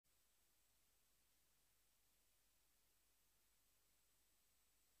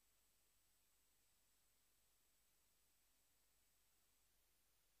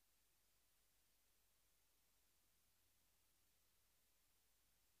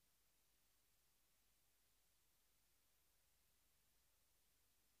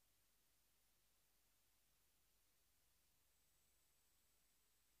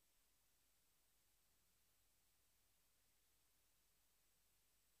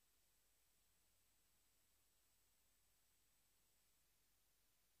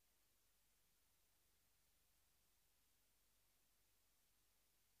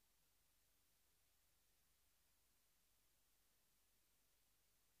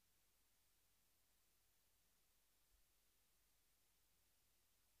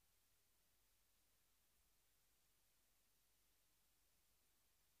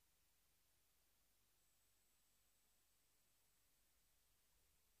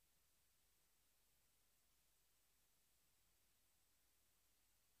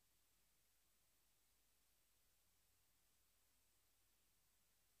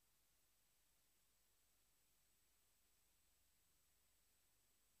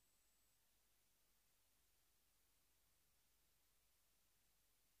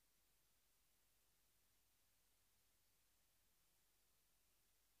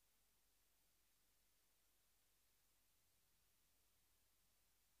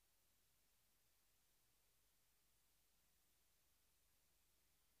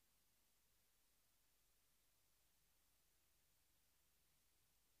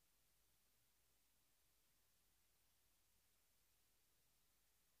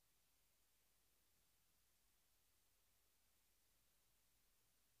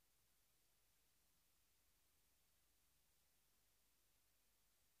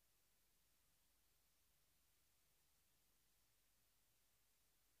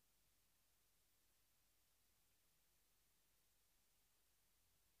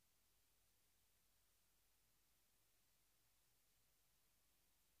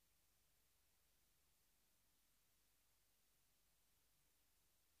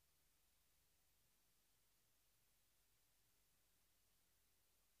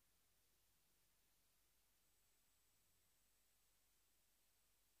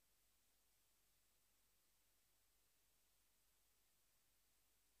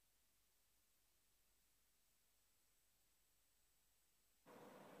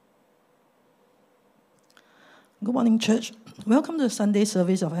Good morning, church. Welcome to the Sunday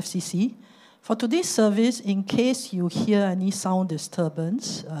service of FCC. For today's service, in case you hear any sound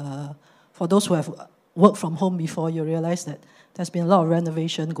disturbance, for those who have worked from home before, you realize that there's been a lot of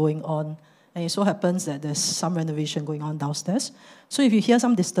renovation going on, and it so happens that there's some renovation going on downstairs. So if you hear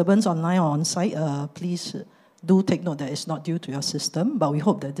some disturbance online or on site, please do take note that it's not due to your system, but we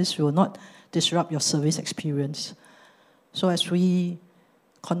hope that this will not disrupt your service experience. So as we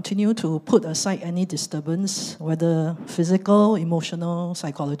continue to put aside any disturbance, whether physical, emotional,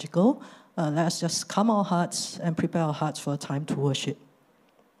 psychological, let us just calm our hearts and prepare our hearts for a time to worship.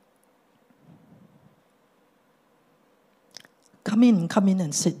 Come in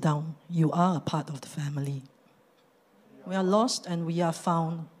and sit down. You are a part of the family. We are lost and we are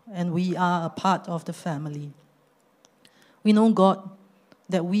found, and we are a part of the family. We know, God,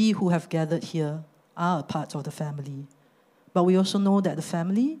 that we who have gathered here are a part of the family. But we also know that the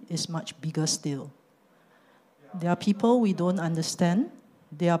family is much bigger still. There are people we don't understand.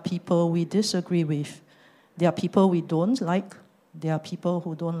 There are people we disagree with. There are people we don't like. There are people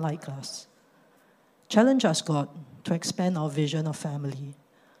who don't like us. Challenge us, God, to expand our vision of family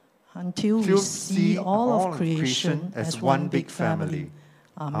until we see all of creation as one big family.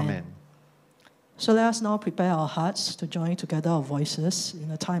 Amen. So let us now prepare our hearts to join together our voices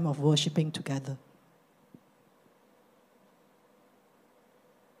in a time of worshiping together.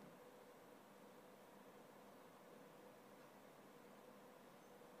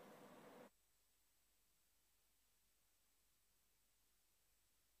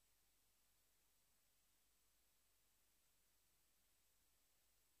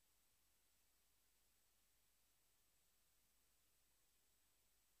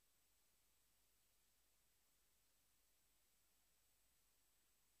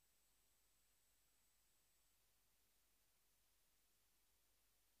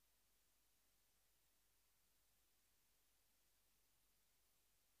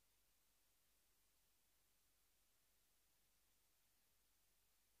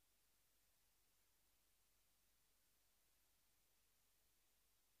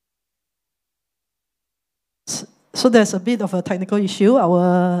 So there's a bit of a technical issue.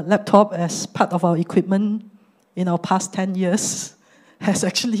 Our laptop, as part of our equipment in our past 10 years, has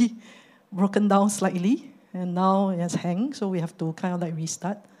actually broken down slightly, and now it has hanged, so we have to kind of like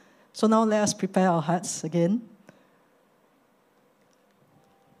restart. So now let us prepare our hearts again.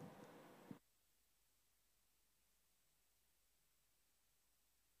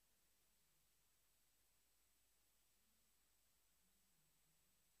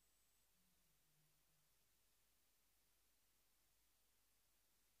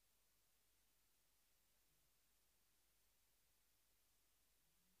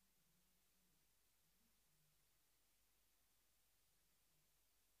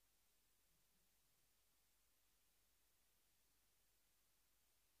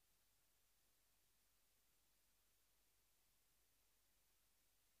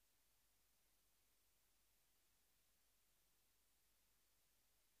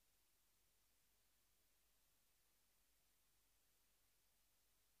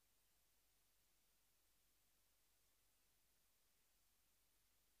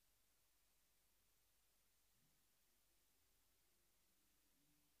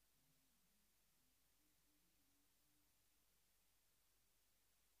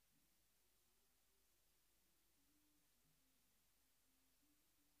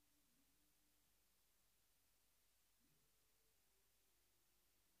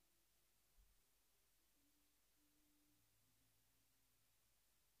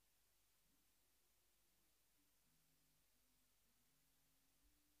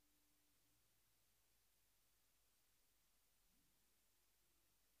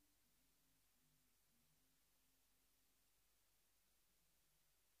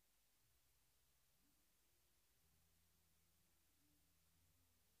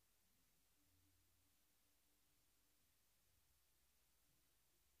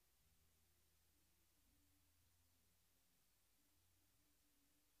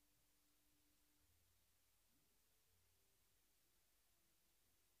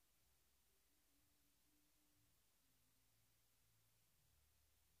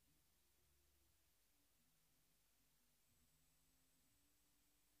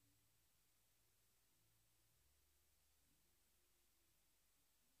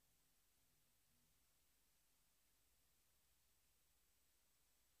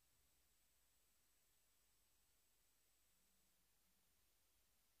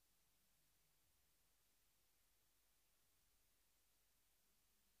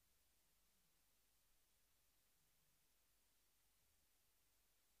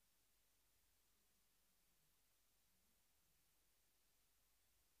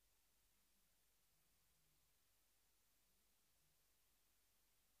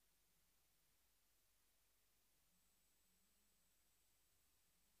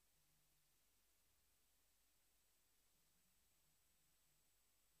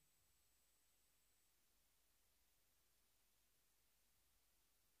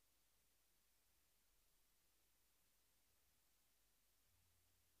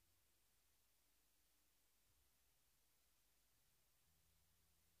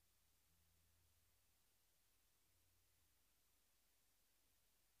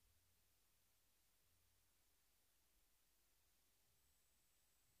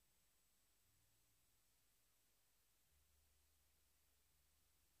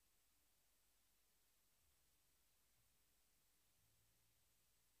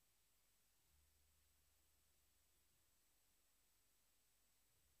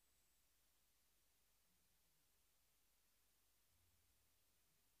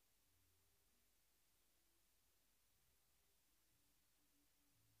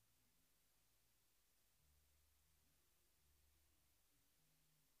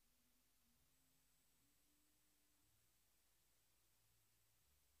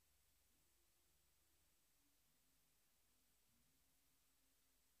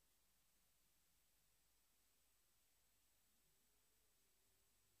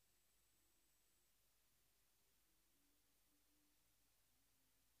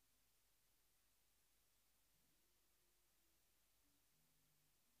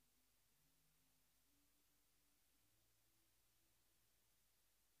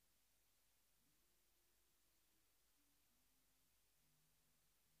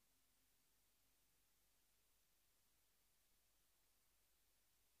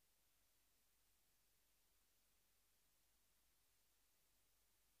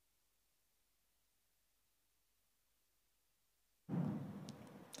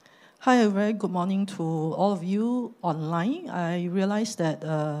 Hi, a very good morning to all of you online. I realized that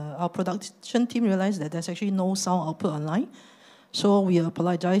our production team realized that there's actually no sound output online. So we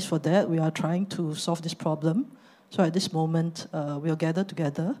apologize for that. We are trying to solve this problem. So at this moment, we'll gather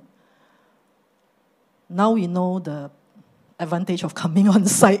together. Now we know the advantage of coming on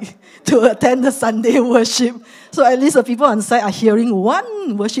site to attend the Sunday worship. So at least the people on site are hearing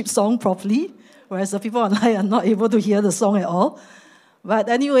one worship song properly, whereas the people online are not able to hear the song at all. But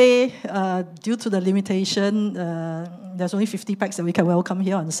anyway, due to the limitation, there's only 50 packs that we can welcome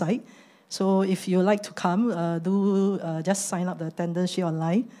here on site. So if you like to come, do just sign up the attendance sheet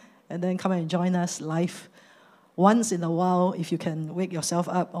online and then come and join us live once in a while if you can wake yourself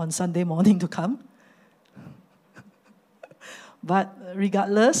up on Sunday morning to come. But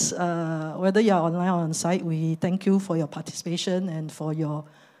regardless, whether you're online or on site, we thank you for your participation and for your,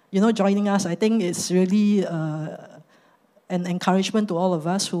 joining us. I think it's really an encouragement to all of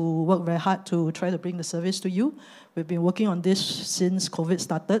us who work very hard to try to bring the service to you. We've been working on this since COVID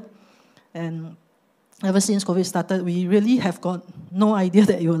started. And ever since COVID started, we really have got no idea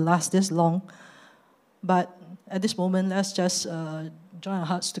that it will last this long. But at this moment, let's just join our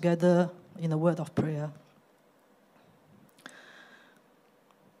hearts together in a word of prayer.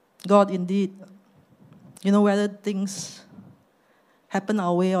 God, indeed, whether things happen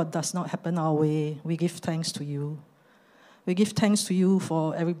our way or does not happen our way, we give thanks to you. We give thanks to you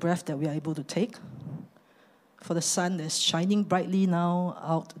for every breath that we are able to take, for the sun that's shining brightly now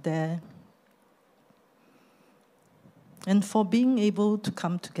out there, and for being able to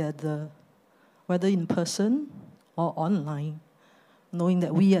come together, whether in person or online, knowing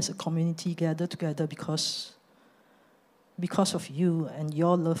that we as a community gather together because of you and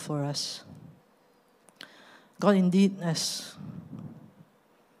your love for us. God, indeed, as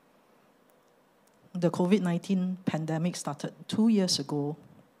the COVID-19 pandemic started 2 years ago,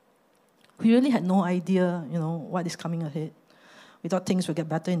 we really had no idea, what is coming ahead. We thought things would get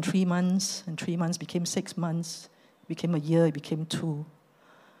better in 3 months, and 3 months became 6 months, became a year, it became 2.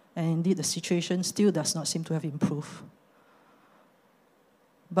 And indeed, the situation still does not seem to have improved.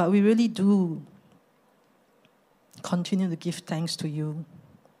 But we really do continue to give thanks to you.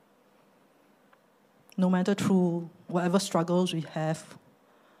 No matter through whatever struggles we have,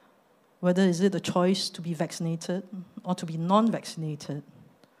 whether is it a choice to be vaccinated or to be non-vaccinated,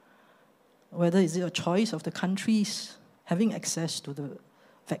 whether is it a choice of the countries having access to the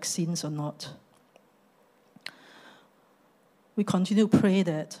vaccines or not. We continue to pray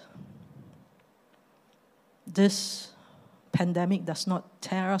that this pandemic does not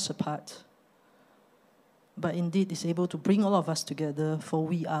tear us apart, but indeed is able to bring all of us together, for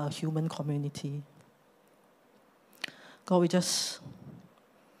we are a human community. God, we just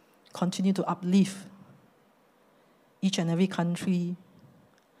continue to uplift each and every country,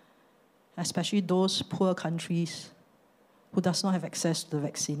 especially those poor countries who does not have access to the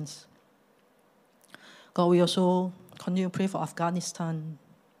vaccines. God, we also continue to pray for Afghanistan,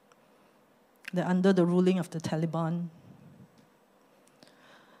 that under the ruling of the Taliban,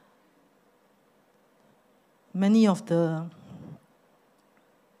 many of the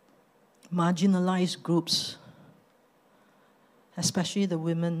marginalized groups, especially the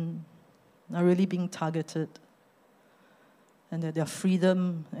women, are really being targeted, and that their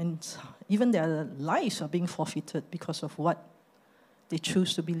freedom and even their lives are being forfeited because of what they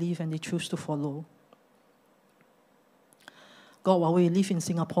choose to believe and they choose to follow. God, while we live in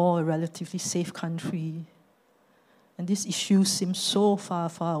Singapore, a relatively safe country, and these issues seem so far,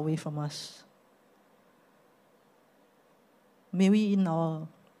 far away from us, may we in our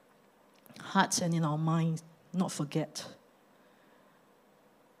hearts and in our minds not forget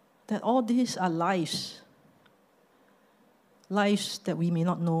that all these are lives that we may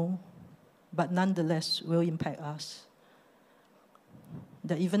not know, but nonetheless will impact us.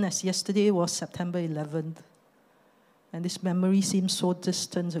 That even as yesterday was September 11th, and this memory seems so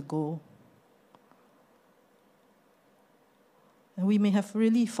distant ago, and we may have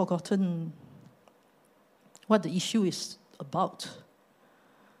really forgotten what the issue is about.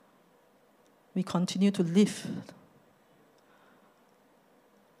 We continue to live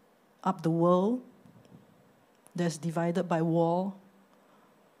up the world that's divided by war,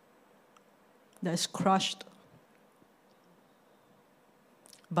 that's crushed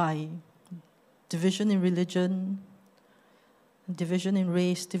by division in religion, division in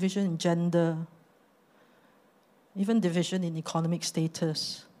race, division in gender, even division in economic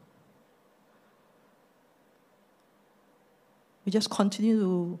status. We just continue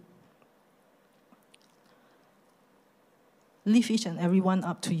to lift each and every one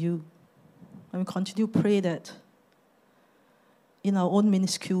up to you. And we continue to pray that in our own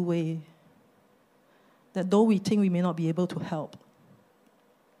minuscule way, that though we think we may not be able to help,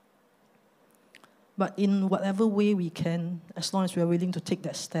 but in whatever way we can, as long as we are willing to take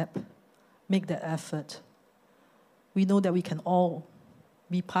that step, make that effort, we know that we can all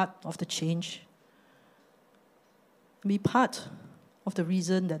be part of the change, be part of the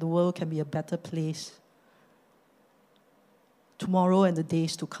reason that the world can be a better place tomorrow and the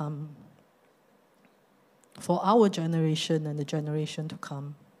days to come, for our generation and the generation to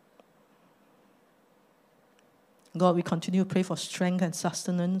come. God, we continue to pray for strength and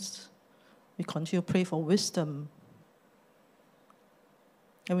sustenance. We continue to pray for wisdom.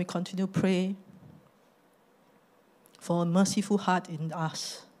 And we continue to pray for a merciful heart in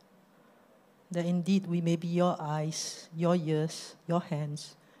us, that indeed we may be your eyes, your ears, your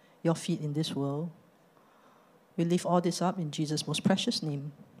hands, your feet in this world. We lift all this up in Jesus' most precious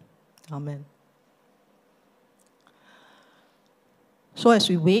name. Amen. So as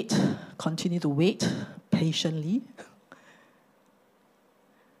we wait, continue to wait patiently,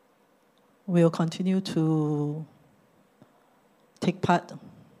 we'll continue to take part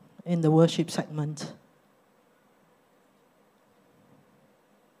in the worship segment.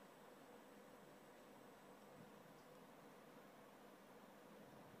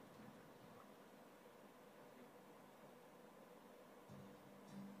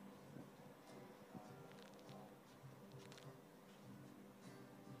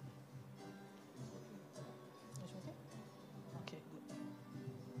 Okay, good.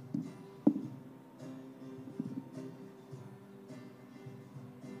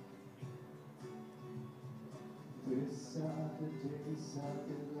 These are the days of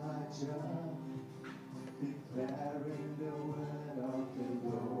Elijah, declaring the word of the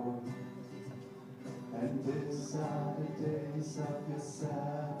Lord. And these are the days of your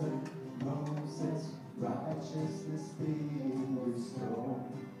servant Moses, righteousness being restored.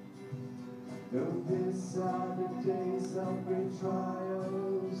 Though these are the days of great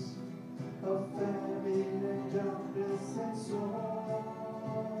trials, of famine and darkness and sword,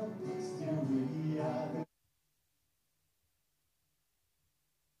 still we are the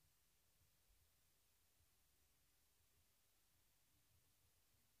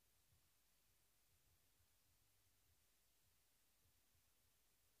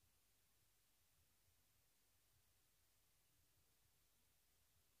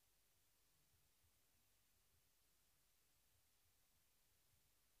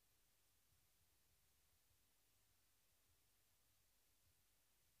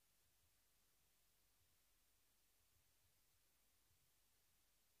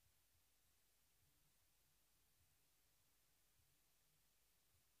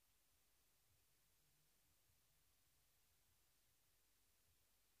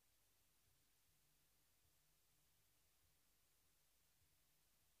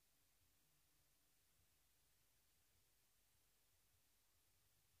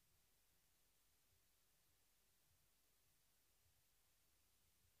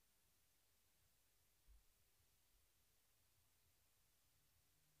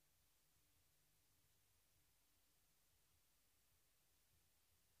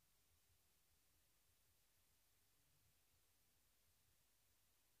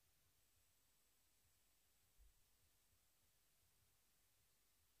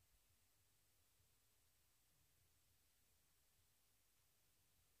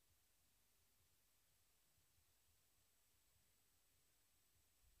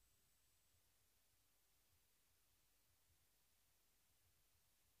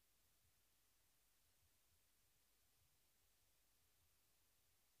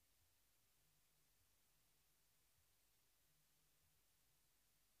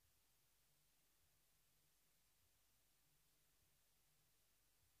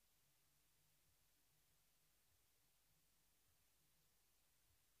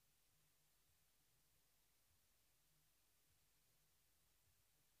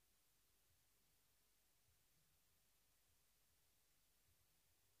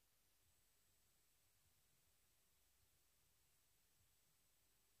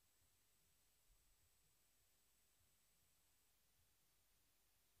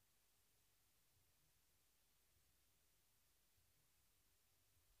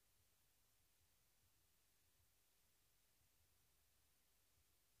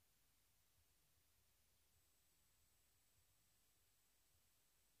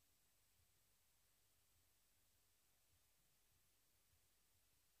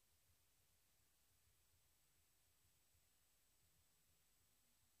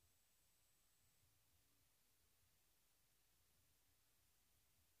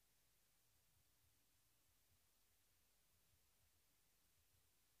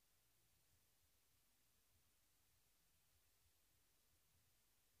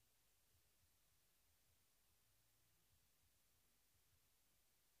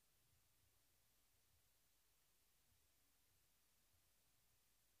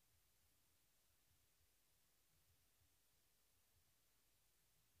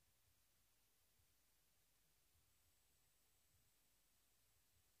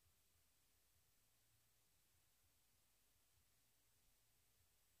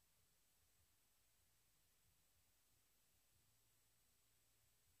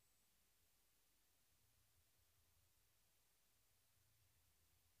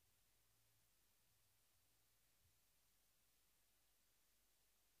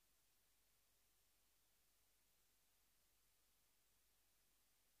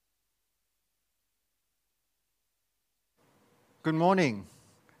Good morning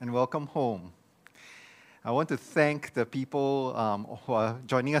and welcome home. I want to thank the people who are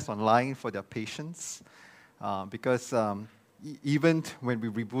joining us online for their patience because even when we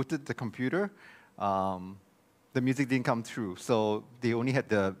rebooted the computer, the music didn't come through. So they only had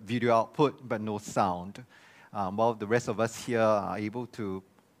the video output but no sound. While the rest of us here are able to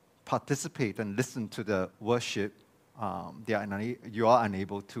participate and listen to the worship, you are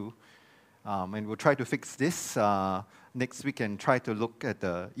unable to. And we'll try to fix this next week and try to look at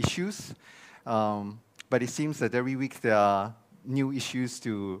the issues. But it seems that every week there are new issues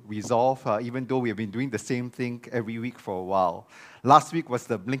to resolve, even though we have been doing the same thing every week for a while. Last week was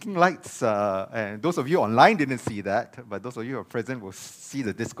the blinking lights, and those of you online didn't see that, but those of you who are present will see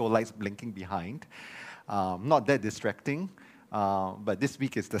the disco lights blinking behind. Not that distracting, but this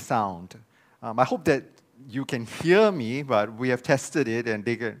week is the sound. I hope that you can hear me, but we have tested it, and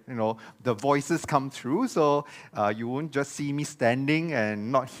they can, the voices come through, so you won't just see me standing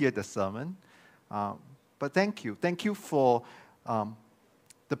and not hear the sermon. But thank you. Thank you for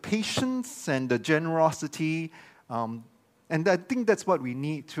the patience and the generosity, and I think that's what we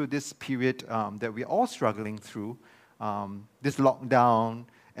need through this period that we're all struggling through, this lockdown,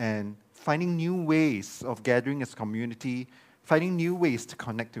 and finding new ways of gathering as a community, finding new ways to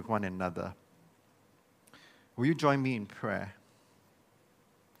connect with one another. Will you join me in prayer?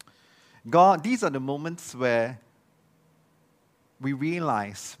 God, these are the moments where we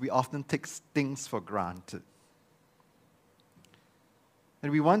realize we often take things for granted.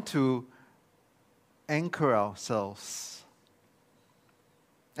 And we want to anchor ourselves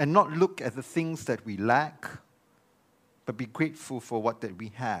and not look at the things that we lack, but be grateful for what that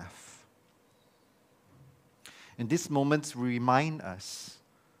we have. In these moments, we remind us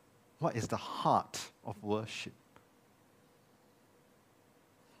what is the heart of worship.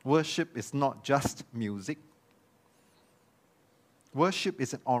 Worship is not just music. Worship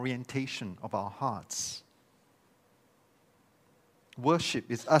is an orientation of our hearts.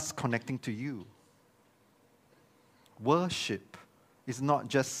 Worship is us connecting to you. Worship is not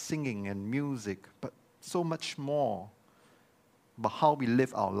just singing and music, but so much more about how we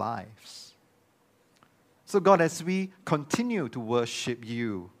live our lives. So God, as we continue to worship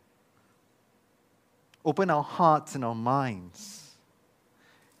you, open our hearts and our minds,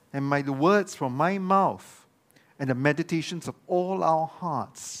 and may the words from my mouth and the meditations of all our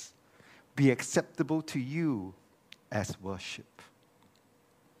hearts be acceptable to you as worship.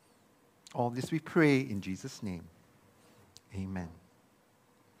 All this we pray in Jesus' name. Amen.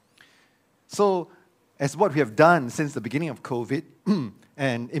 So, as what we have done since the beginning of COVID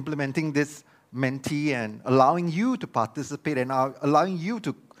and implementing this Menti and allowing you to participate and allowing you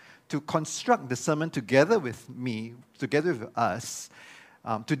to construct the sermon together with me, together with us.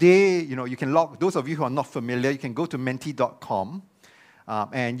 Today, you can log, those of you who are not familiar, you can go to menti.com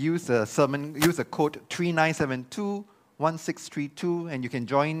and use the code 39721632, and you can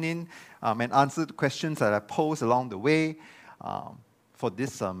join in and answer the questions that I pose along the way for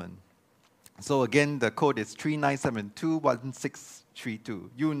this sermon. So again, the code is 39721632.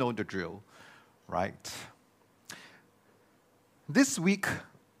 You know the drill, right? This week,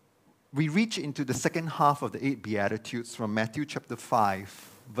 we reach into the second half of the 8 Beatitudes from Matthew chapter 5,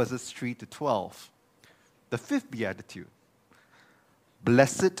 verses 3 to 12. The fifth Beatitude.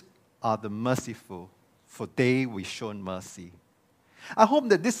 Blessed are the merciful, for they will be shown mercy. I hope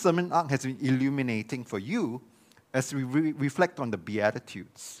that this sermon arc has been illuminating for you as we reflect on the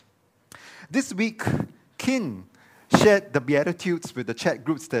Beatitudes. This week, Kin shared the Beatitudes with the chat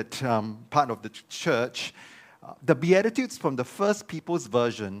groups that part of the church. The Beatitudes from the First People's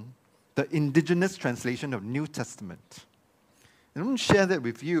Version, the indigenous translation of New Testament. And I want to share that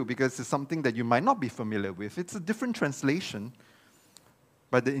with you because it's something that you might not be familiar with. It's a different translation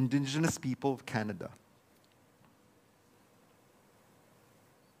by the indigenous people of Canada.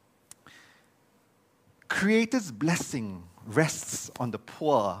 Creator's blessing rests on the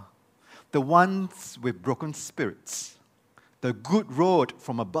poor, the ones with broken spirits. The good road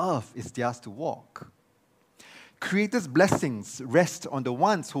from above is theirs to walk. Creator's blessings rest on the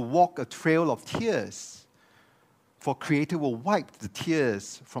ones who walk a trail of tears, for Creator will wipe the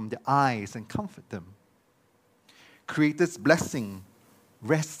tears from their eyes and comfort them. Creator's blessing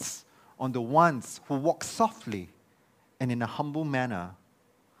rests on the ones who walk softly and in a humble manner.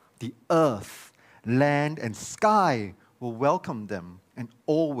 The earth, land, and sky will welcome them and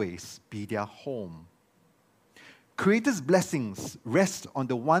always be their home. Creator's blessings rest on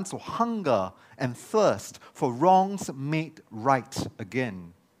the ones who hunger and thirst for wrongs made right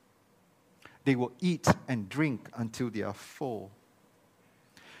again. They will eat and drink until they are full.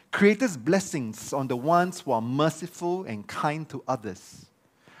 Creator's blessings on the ones who are merciful and kind to others.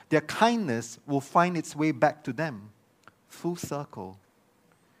 Their kindness will find its way back to them, full circle.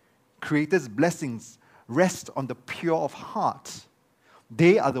 Creator's blessings rest on the pure of heart.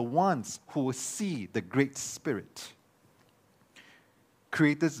 They are the ones who will see the Great Spirit.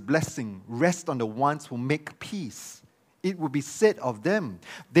 Creator's blessing rests on the ones who make peace. It will be said of them,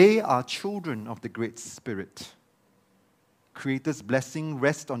 they are children of the Great Spirit. Creator's blessing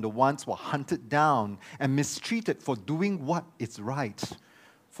rests on the ones who are hunted down and mistreated for doing what is right,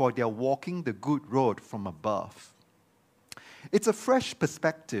 for they are walking the good road from above. It's a fresh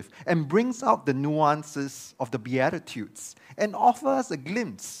perspective and brings out the nuances of the Beatitudes and offers a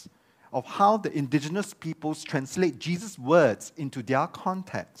glimpse of how the indigenous peoples translate Jesus' words into their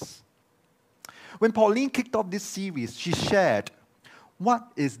context. When Pauline kicked off this series, she shared,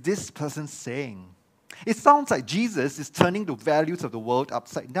 what is this person saying? It sounds like Jesus is turning the values of the world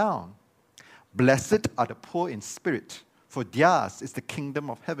upside down. Blessed are the poor in spirit, for theirs is the kingdom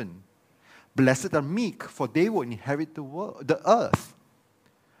of heaven. Blessed are meek, for they will inherit the earth.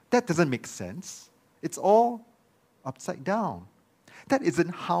 That doesn't make sense. It's all upside down. That isn't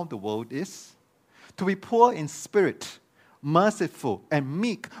how the world is. To be poor in spirit, merciful, and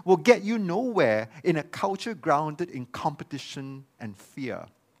meek will get you nowhere in a culture grounded in competition and fear.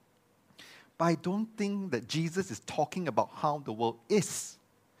 But I don't think that Jesus is talking about how the world is.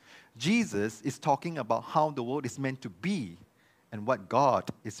 Jesus is talking about how the world is meant to be and what God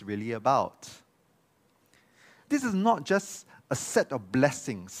is really about. This is not just a set of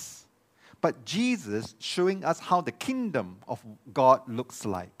blessings, but Jesus showing us how the kingdom of God looks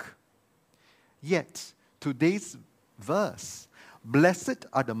like. Yet, today's verse, blessed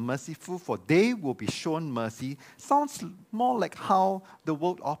are the merciful, for they will be shown mercy, sounds more like how the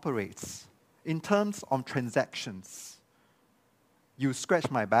world operates in terms of transactions. You scratch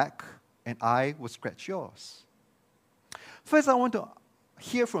my back, and I will scratch yours. First, I want to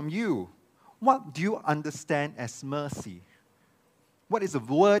hear from you. What do you understand as mercy? What is a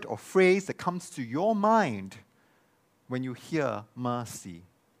word or phrase that comes to your mind when you hear mercy?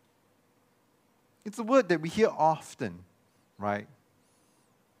 It's a word that we hear often, right?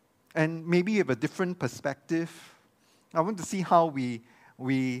 And maybe you have a different perspective. I want to see how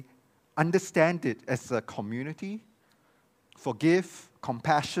we understand it as a community. Forgive,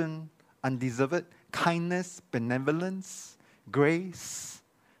 compassion, undeserved, kindness, benevolence, grace,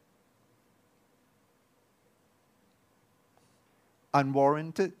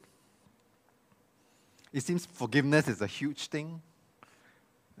 unwarranted. It seems forgiveness is a huge thing,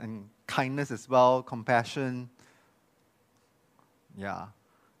 and kindness as well, compassion. Yeah,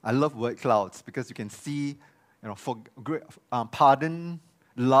 I love word clouds because you can see, pardon,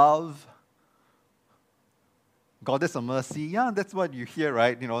 love, goddess of mercy. Yeah, that's what you hear,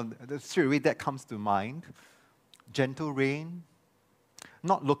 right? Straight away that comes to mind. Gentle rain,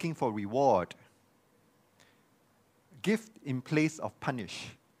 not looking for reward. Gift in place of punish.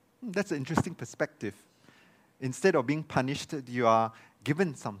 That's an interesting perspective. Instead of being punished, you are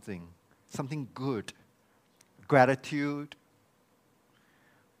given something good. Gratitude,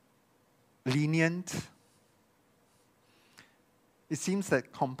 lenient. It seems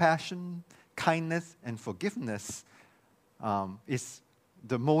that compassion, kindness, and forgiveness is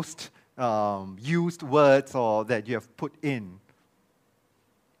the most used words or that you have put in.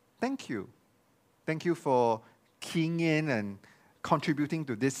 Thank you. Thank you for keying in and contributing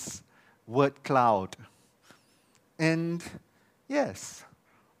to this word cloud. And yes,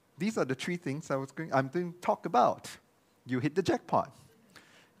 these are the three things I'm going to talk about. You hit the jackpot.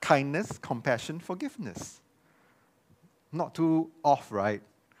 Kindness, compassion, forgiveness. Not too off, right?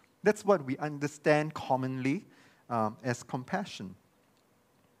 That's what we understand commonly as compassion.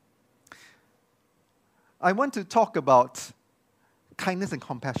 I want to talk about kindness and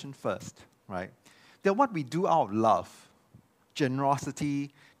compassion first, right? They're what we do out of love,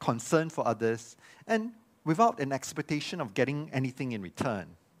 generosity, concern for others, and without an expectation of getting anything in return.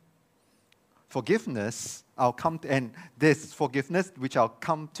 Forgiveness, and this forgiveness, which I'll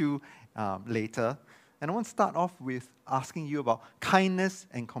come to later. And I want to start off with asking you about kindness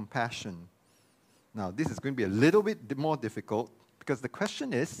and compassion. Now, this is going to be a little bit more difficult because the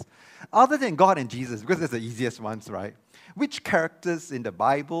question is, other than God and Jesus, because that's the easiest ones, right? Which characters in the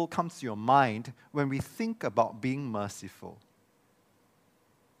Bible comes to your mind when we think about being merciful?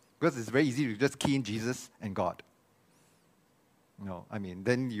 Because it's very easy to just key in Jesus and God.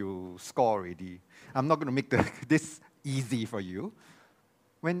 Then you score already. I'm not going to make this easy for you.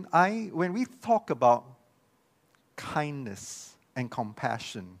 When we talk about kindness and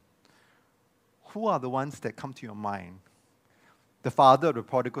compassion, who are the ones that come to your mind? the father of the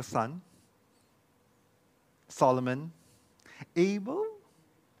prodigal son, Solomon, Abel.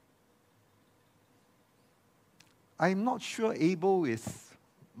 I'm not sure Abel is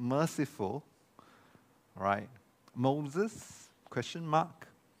merciful, right? Moses, question mark.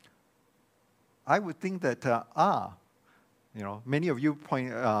 I would think that, many of you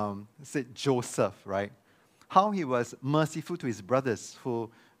said Joseph, right? How he was merciful to his brothers who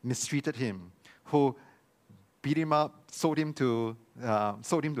mistreated him, who beat him up, sold him to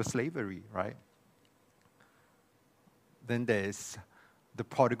slavery, right? Then there's the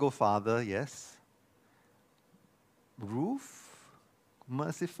prodigal father, yes. Ruth,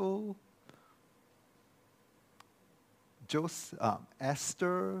 merciful.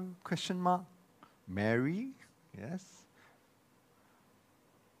 Esther, question mark. Mary, yes.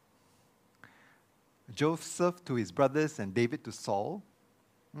 Joseph to his brothers and David to Saul.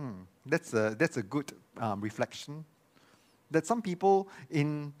 That's a good reflection. That some people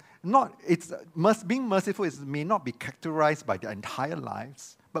being merciful may not be characterized by their entire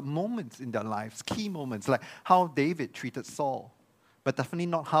lives, but moments in their lives, key moments, like how David treated Saul, but definitely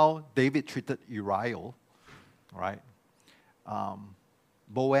not how David treated Uriah, right?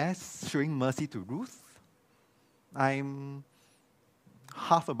 Boaz showing mercy to Ruth. I'm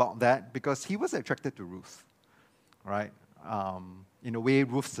half about that because he was attracted to Ruth, right? In a way,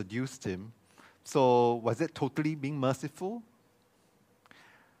 Ruth seduced him. So was it totally being merciful?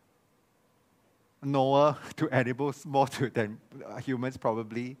 Noah to animals more than humans,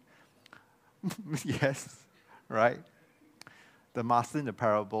 probably. Yes, right? The master in the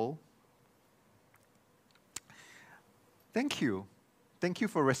parable. Thank you. Thank you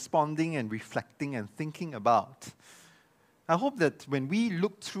for responding and reflecting and thinking about. I hope that when we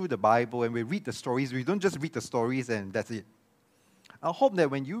look through the Bible and we read the stories, we don't just read the stories and that's it. I hope that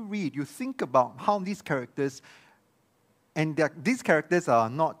when you read, you think about how these characters, these characters are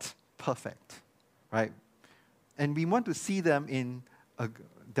not perfect, right? And we want to see them in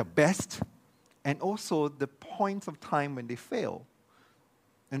the best and also the points of time when they fail.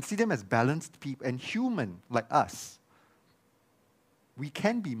 And see them as balanced people and human like us. We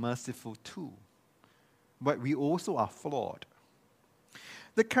can be merciful too, but we also are flawed.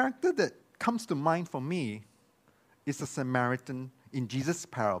 The character that comes to mind for me is the Samaritan in Jesus'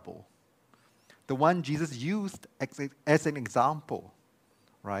 parable, the one Jesus used as an example,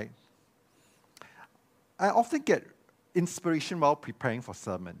 right? I often get inspiration while preparing for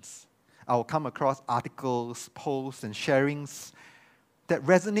sermons. I'll come across articles, posts, and sharings that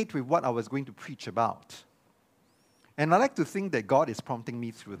resonate with what I was going to preach about. And I like to think that God is prompting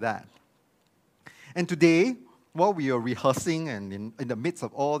me through that. And today, while we are rehearsing and in the midst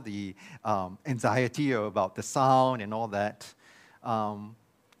of all the anxiety about the sound and all that,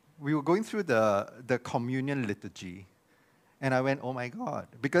 we were going through the communion liturgy. And I went, oh my God,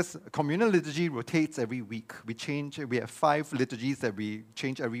 because communion liturgy rotates every week. We have 5 liturgies that we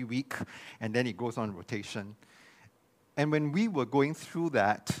change every week, and then it goes on rotation. And when we were going through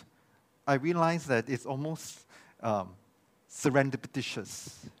that, I realized that it's almost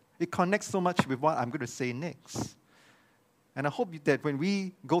serendipitous. It connects so much with what I'm going to say next. And I hope that when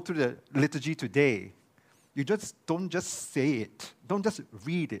we go through the liturgy today, you don't just say it, don't just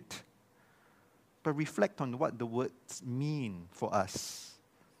read it, but reflect on what the words mean for us.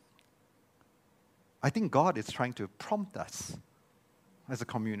 I think God is trying to prompt us as a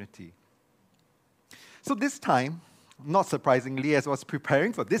community. So this time, not surprisingly, as I was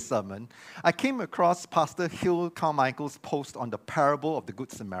preparing for this sermon, I came across Pastor Hill Carmichael's post on the parable of the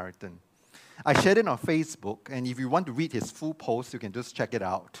Good Samaritan. I shared it on Facebook, and if you want to read his full post, you can just check it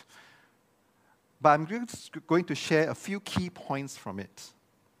out. But I'm just going to share a few key points from it.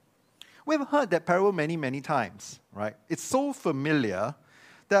 We've heard that parable many, many times, right? It's so familiar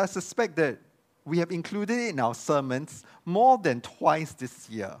that I suspect that we have included it in our sermons more than twice this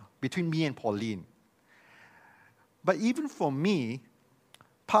year, between me and Pauline. But even for me,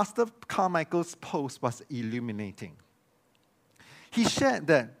 Pastor Carmichael's post was illuminating. He shared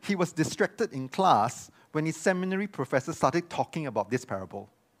that he was distracted in class when his seminary professor started talking about this parable,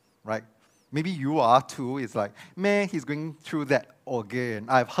 right? Maybe you are too. It's like, man, he's going through that again.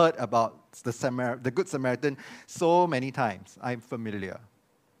 I've heard about the Good Samaritan so many times. I'm familiar.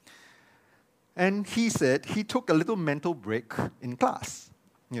 And he said he took a little mental break in class,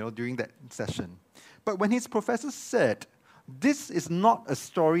 during that session. But when his professor said, this is not a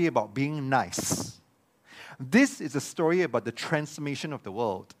story about being nice. This is a story about the transformation of the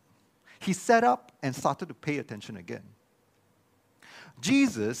world. He sat up and started to pay attention again.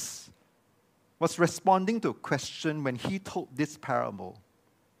 Jesus was responding to a question when he told this parable.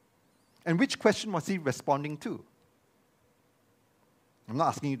 And which question was he responding to? I'm not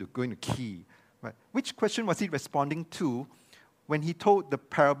asking you to go into key. Right? Which question was he responding to when he told the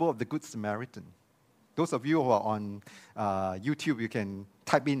parable of the Good Samaritan? Those of you who are on YouTube, you can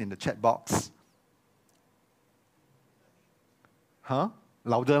type in the chat box. Huh?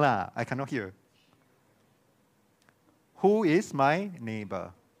 Louder lah, I cannot hear. Who is my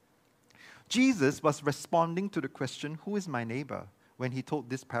neighbor? Jesus was responding to the question, who is my neighbor, when he told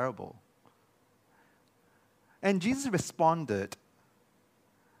this parable. And Jesus responded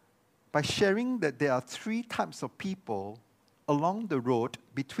by sharing that there are three types of people along the road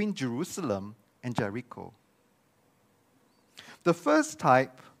between Jerusalem and Jericho. The first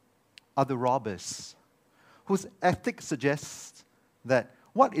type are the robbers, whose ethic suggests that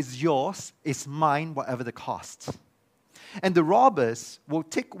what is yours is mine, whatever the cost. And the robbers will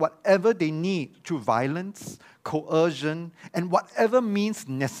take whatever they need through violence, coercion, and whatever means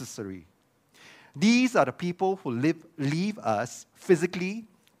necessary. These are the people who leave us physically,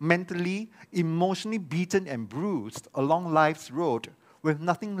 mentally, emotionally beaten and bruised along life's road with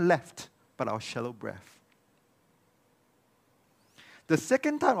nothing left but our shallow breath. The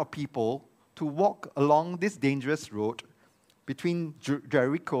second type of people to walk along this dangerous road between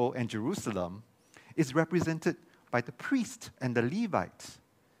Jericho and Jerusalem is represented by the priest and the Levites.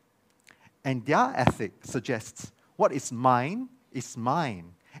 And their ethic suggests what is mine,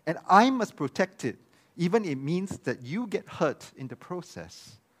 and I must protect it, even if it means that you get hurt in the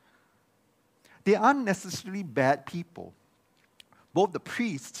process. They aren't necessarily bad people. Both the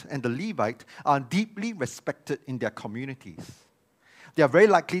priest and the Levite are deeply respected in their communities. They are very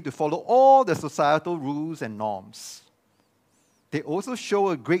likely to follow all the societal rules and norms. They also show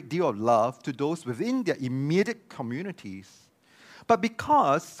a great deal of love to those within their immediate communities. But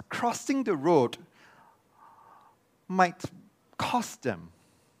because crossing the road might cost them,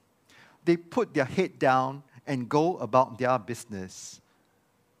 they put their head down and go about their business,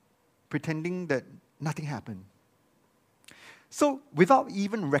 pretending that nothing happened. So, without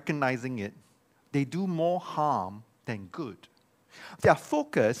even recognizing it, they do more harm than good. Their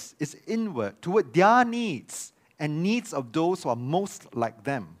focus is inward toward their needs and needs of those who are most like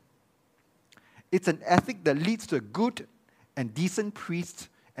them. It's an ethic that leads to a good and decent priest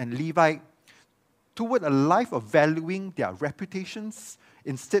and Levite toward a life of valuing their reputations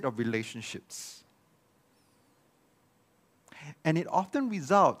instead of relationships. And it often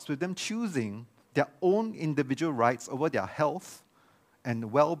results with them choosing their own individual rights over their health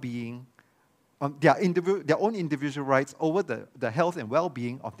and well-being, their own individual rights over the health and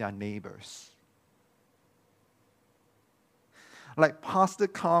well-being of their neighbors. Like Pastor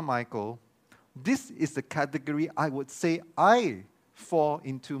Carmichael, this is the category I would say I fall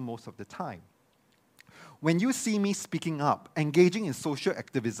into most of the time. When you see me speaking up, engaging in social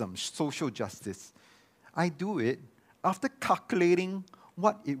activism, social justice, I do it after calculating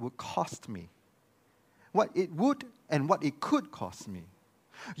what it would cost me, what it would and what it could cost me.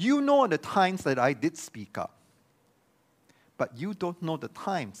 You know the times that I did speak up, but you don't know the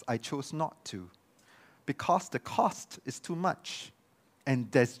times I chose not to, because the cost is too much,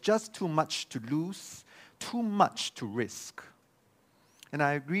 and there's just too much to lose, too much to risk. And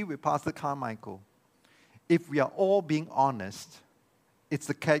I agree with Pastor Carmichael. If we are all being honest, it's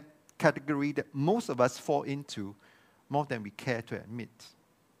the category that most of us fall into more than we care to admit.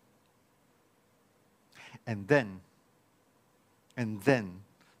 And then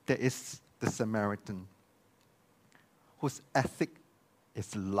there is the Samaritan, whose ethic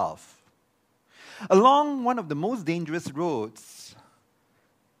is love. Along one of the most dangerous roads,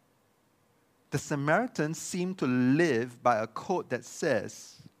 the Samaritans seem to live by a code that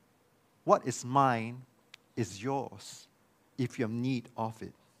says, what is mine is yours if you have need of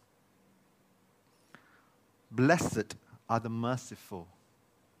it. Blessed are the merciful.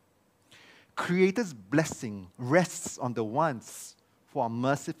 Creator's blessing rests on the ones who are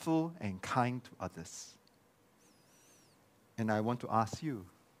merciful and kind to others. And I want to ask you,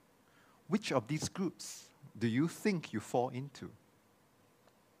 which of these groups do you think you fall into?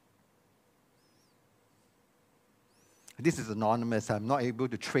 This is anonymous. I'm not able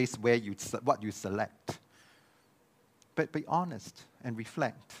to trace what you select. But be honest and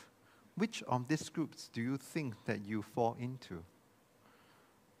reflect. Which of these groups do you think that you fall into?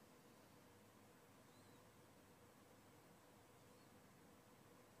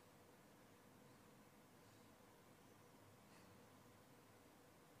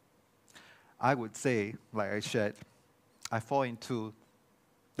 I would say, like I shared, I fall into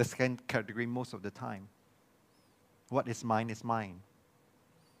the second category most of the time. What is mine is mine.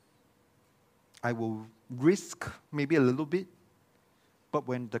 I will risk maybe a little bit, but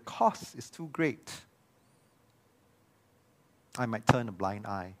when the cost is too great, I might turn a blind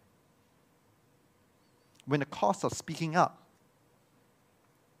eye. When the cost of speaking up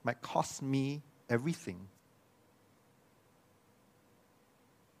might cost me everything,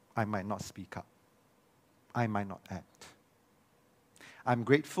 I might not speak up. I might not act. I'm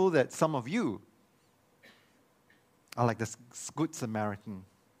grateful that some of you are like this Good Samaritan.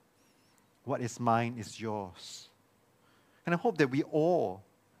 What is mine is yours. And I hope that we all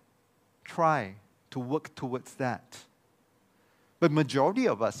try to work towards that. But majority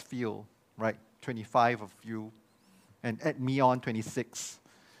of us feel, right, 25 of you, and add me on 26.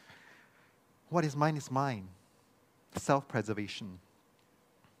 What is mine is mine. Self-preservation.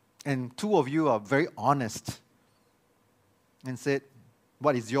 And 2 of you are very honest and said,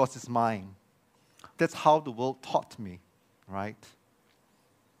 what is yours is mine. That's how the world taught me, right?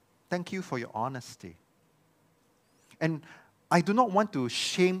 Thank you for your honesty. And I do not want to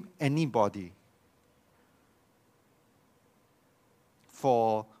shame anybody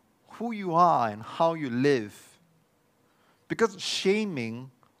for who you are and how you live, because shaming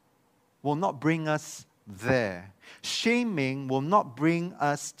will not bring us there. Shaming will not bring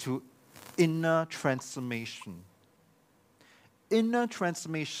us to inner transformation. Inner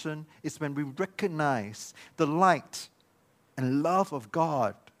transformation is when we recognize the light and love of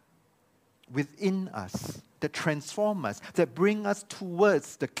God within us that transform us, that bring us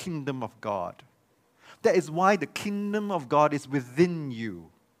towards the kingdom of God. That is why the kingdom of God is within you.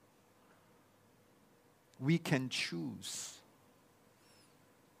 We can choose.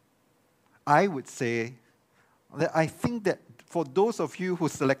 I would say that I think that for those of you who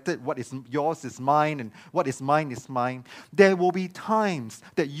selected what is yours is mine and what is mine, there will be times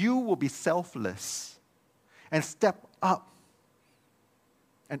that you will be selfless and step up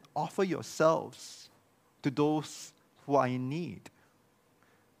and offer yourselves to those who are in need.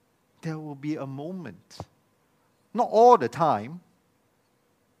 There will be a moment, not all the time,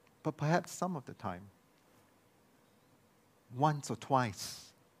 but perhaps some of the time, once or twice.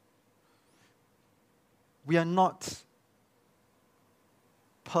 We are not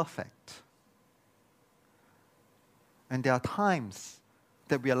perfect. And there are times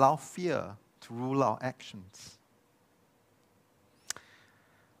that we allow fear to rule our actions.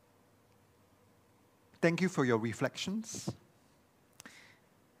 Thank you for your reflections.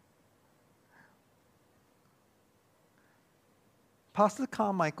 Pastor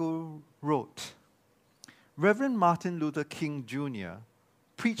Carmichael wrote, Reverend Martin Luther King Jr.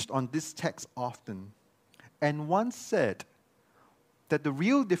 preached on this text often and once said that the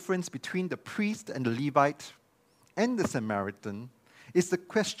real difference between the priest and the Levite and the Samaritan is the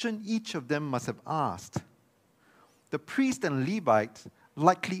question each of them must have asked. The priest and Levite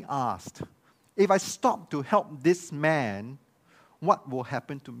likely asked, if I stop to help this man, what will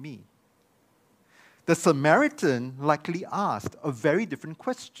happen to me? The Samaritan likely asked a very different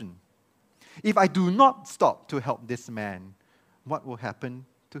question. If I do not stop to help this man, what will happen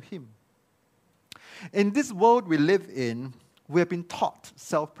to him? In this world we live in, we have been taught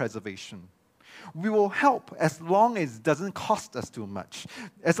self-preservation. We will help as long as it doesn't cost us too much,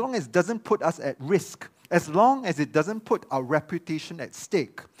 as long as it doesn't put us at risk, as long as it doesn't put our reputation at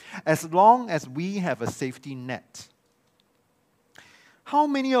stake, as long as we have a safety net. How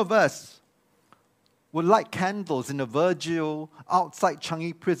many of us would light candles in a vigil outside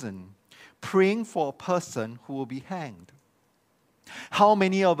Changi Prison, praying for a person who will be hanged? How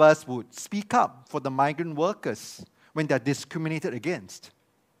many of us would speak up for the migrant workers when they're discriminated against?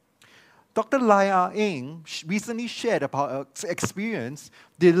 Dr. Lai Eng recently shared about her experience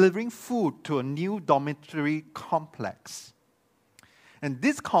delivering food to a new dormitory complex. And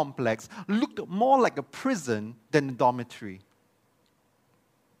this complex looked more like a prison than a dormitory.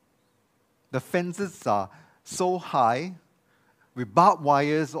 The fences are so high, with barbed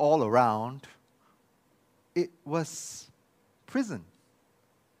wires all around. It was prison.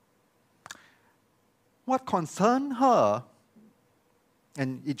 What concerned her,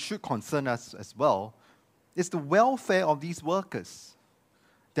 and it should concern us as well, is the welfare of these workers,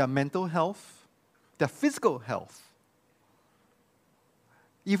 their mental health, their physical health.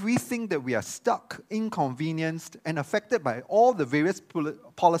 If we think that we are stuck, inconvenienced, and affected by all the various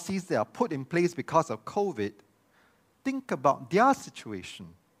policies that are put in place because of COVID, think about their situation.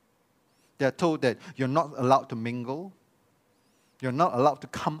 They're told that you're not allowed to mingle, you're not allowed to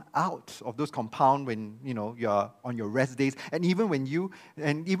come out of those compounds when you're on your rest days, and even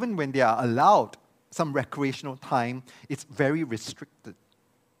when they are allowed some recreational time, it's very restricted.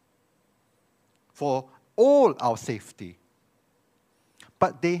 For all our safety.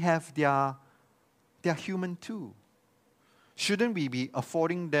 But they have they're human too. Shouldn't we be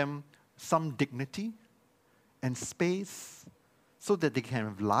affording them some dignity and space so that they can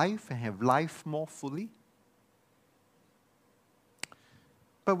have life and have life more fully?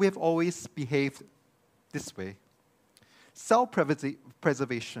 But we have always behaved this way.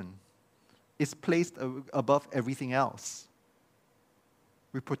 Self-preservation is placed above everything else.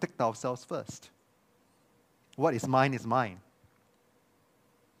 We protect ourselves first. What is mine is mine.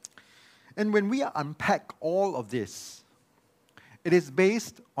 And when we unpack all of this, it is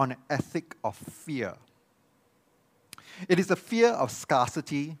based on an ethic of fear. It is a fear of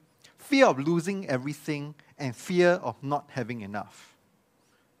scarcity, fear of losing everything, and fear of not having enough.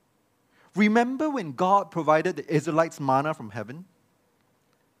 Remember when God provided the Israelites manna from heaven?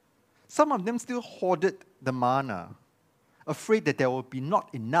 Some of them still hoarded the manna, afraid that there will be not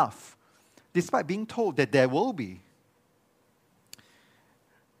enough, despite being told that there will be.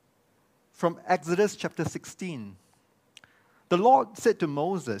 From Exodus chapter 16, the Lord said to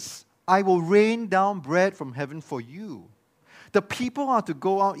Moses, I will rain down bread from heaven for you. The people are to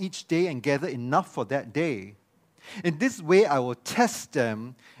go out each day and gather enough for that day. In this way, I will test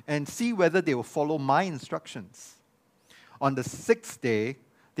them and see whether they will follow my instructions. On the sixth day,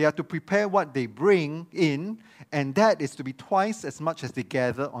 they are to prepare what they bring in, and that is to be twice as much as they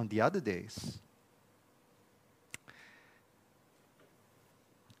gather on the other days.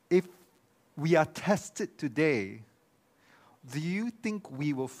 If we are tested today, do you think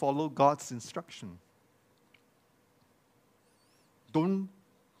we will follow God's instruction? Don't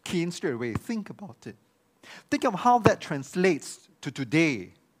key in straight away. Think about it. Think of how that translates to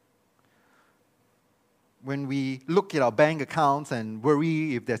today. When we look at our bank accounts and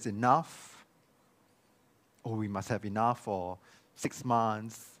worry if there's enough, or we must have enough for 6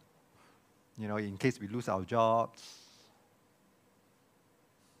 months, in case we lose our jobs.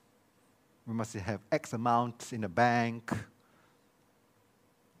 We must have X amount in the bank.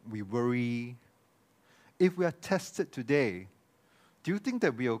 We worry. If we are tested today, do you think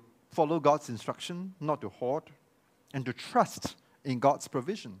that we'll follow God's instruction not to hoard and to trust in God's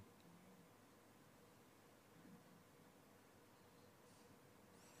provision?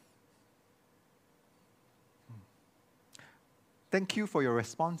 Thank you for your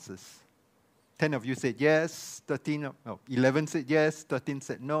responses. 10 of you said yes, 11 said yes, 13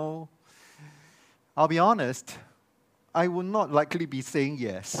 said no. I'll be honest, I will not likely be saying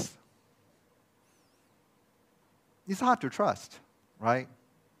yes. It's hard to trust, right?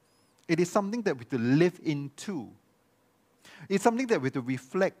 It is something that we have to live into. It's something that we have to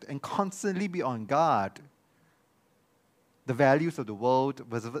reflect and constantly be on guard. The values of the world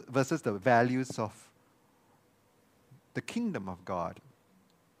versus the values of the kingdom of God.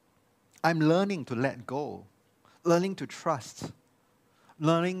 I'm learning to let go, learning to trust,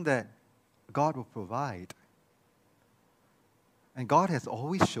 learning that God will provide. And God has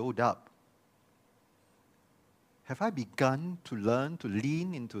always showed up. Have I begun to learn to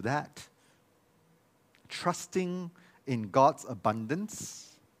lean into that? Trusting in God's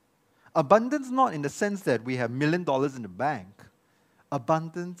abundance? Abundance not in the sense that we have $1 million in the bank.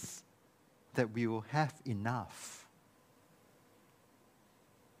 Abundance that we will have enough.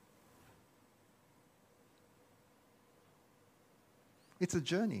 It's a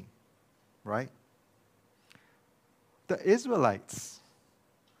journey, right? The Israelites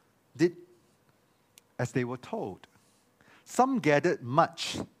did as they were told. Some gathered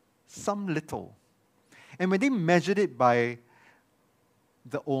much, some little. And when they measured it by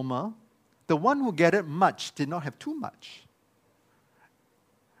the omer, the one who gathered much did not have too much.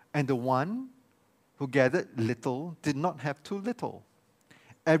 And the one who gathered little did not have too little.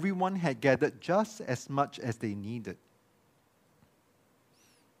 Everyone had gathered just as much as they needed.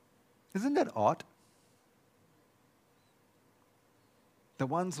 Isn't that odd? The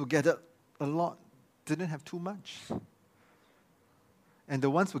ones who gathered a lot didn't have too much. And the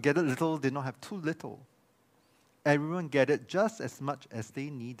ones who gathered little did not have too little. Everyone gathered just as much as they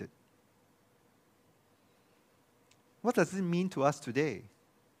needed. What does it mean to us today?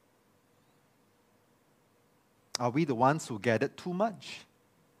 Are we the ones who gathered too much?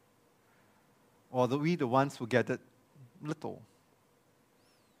 Or are we the ones who gathered little?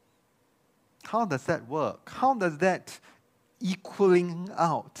 How does that work? How does that equaling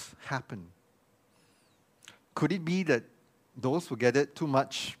out happen? Could it be that those who gathered too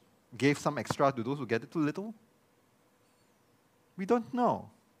much gave some extra to those who gathered too little? We don't know.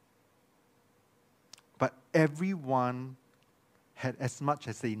 But everyone had as much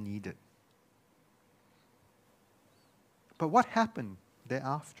as they needed. But what happened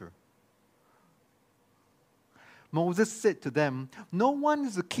thereafter? Moses said to them, no one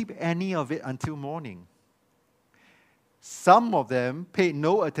is to keep any of it until morning. Some of them paid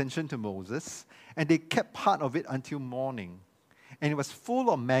no attention to Moses, and they kept part of it until morning. and it was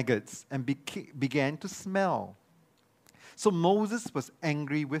full of maggots and began to smell. So Moses was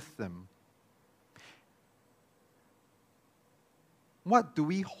angry with them. What do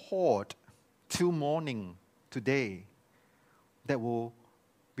we hoard till morning today that will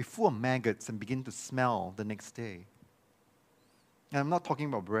be full of maggots and begin to smell the next day? And I'm not talking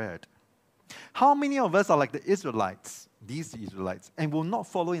about bread. How many of us are like the Israelites, these Israelites, and will not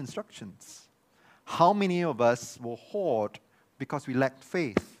follow instructions? How many of us will hoard because we lack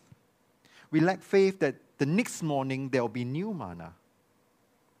faith? We lack faith that the next morning there will be new manna.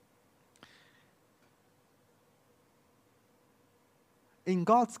 In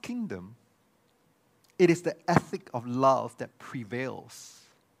God's kingdom, it is the ethic of love that prevails.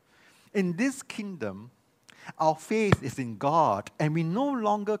 In this kingdom, our faith is in God, and we no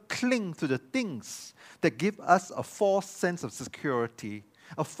longer cling to the things that give us a false sense of security,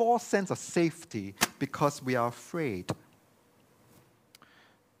 a false sense of safety, because we are afraid.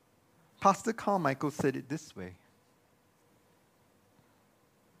 Pastor Carmichael said it this way: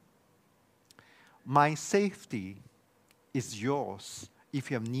 my safety is yours if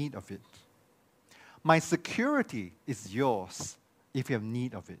you have need of it. My security is yours if you have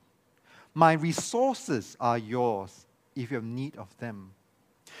need of it. My resources are yours if you have need of them.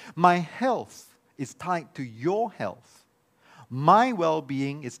 My health is tied to your health. My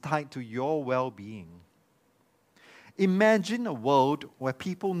well-being is tied to your well-being. Imagine a world where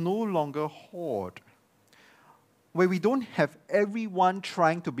people no longer hoard, where we don't have everyone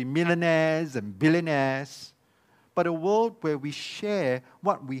trying to be millionaires and billionaires, but a world where we share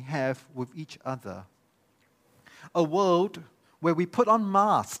what we have with each other. A world where we put on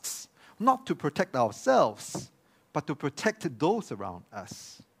masks, not to protect ourselves, but to protect those around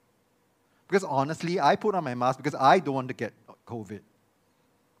us. Because honestly, I put on my mask because I don't want to get COVID.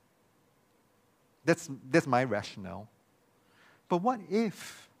 That's my rationale. But what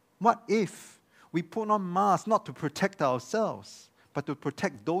if we put on masks not to protect ourselves, but to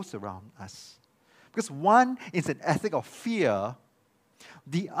protect those around us? Because one is an ethic of fear,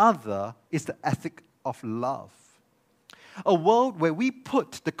 the other is the ethic of love. A world where we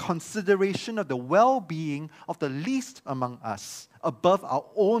put the consideration of the well-being of the least among us above our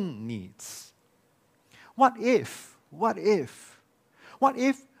own needs. What if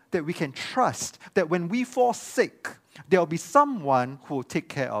that we can trust that when we fall sick, there will be someone who will take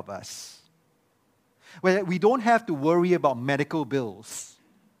care of us? Where we don't have to worry about medical bills.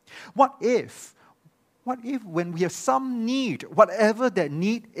 What if when we have some need, whatever that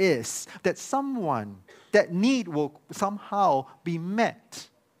need is, that need will somehow be met?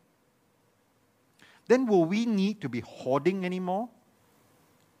 Then will we need to be hoarding anymore?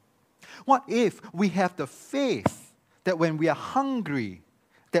 What if we have the faith that when we are hungry,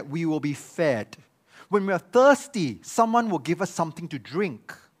 that we will be fed? When we are thirsty, someone will give us something to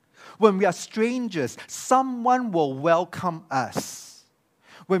drink. When we are strangers, someone will welcome us.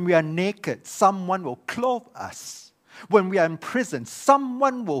 When we are naked, someone will clothe us. When we are in prison,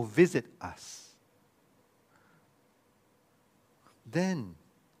 someone will visit us. Then,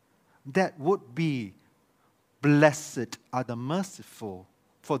 that would be, blessed are the merciful,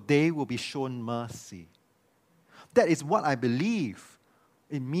 for they will be shown mercy. That is what I believe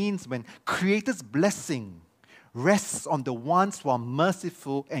it means when Creator's blessing rests on the ones who are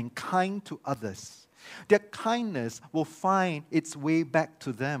merciful and kind to others. Their kindness will find its way back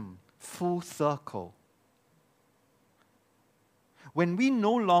to them, full circle. When we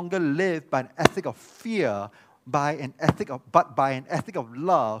no longer live by an ethic of fear, but by an ethic of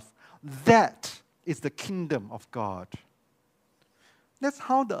love, that is the kingdom of God. That's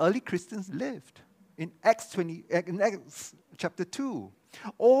how the early Christians lived. In Acts chapter 2,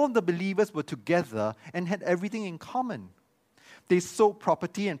 all the believers were together and had everything in common. They sold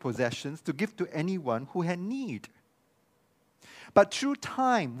property and possessions to give to anyone who had need. But through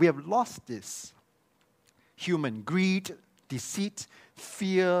time, we have lost this. Human greed, deceit,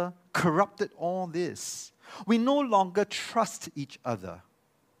 fear, corrupted all this. We no longer trust each other.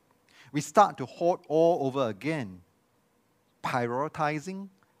 We start to hoard all over again, prioritizing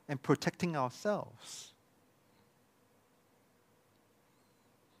and protecting ourselves.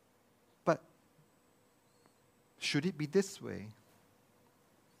 But should it be this way?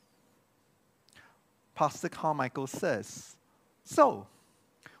 Pastor Carmichael says, so,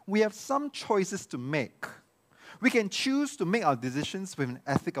 we have some choices to make. We can choose to make our decisions with an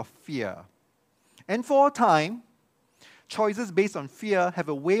ethic of fear. And for a time, choices based on fear have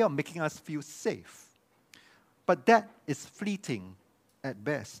a way of making us feel safe. But that is fleeting at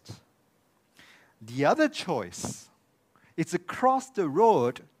best. The other choice is to cross the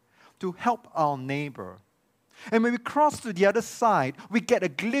road to help our neighbor, And when we cross to the other side, we get a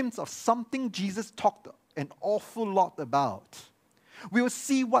glimpse of something Jesus talked an awful lot about. We will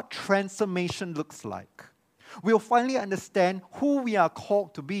see what transformation looks like. We will finally understand who we are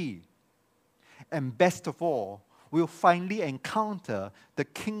called to be. And best of all, we will finally encounter the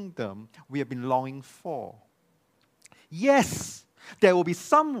kingdom we have been longing for. Yes, there will be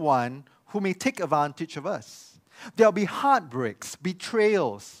someone who may take advantage of us. There will be heartbreaks,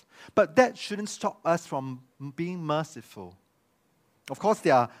 betrayals, but that shouldn't stop us from being merciful. Of course,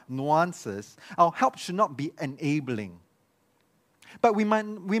 there are nuances. Our help should not be enabling. But we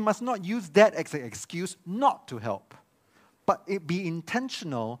must not use that as an excuse not to help, but it be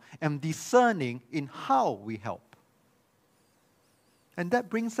intentional and discerning in how we help. And that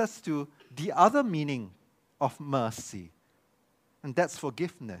brings us to the other meaning of mercy, and that's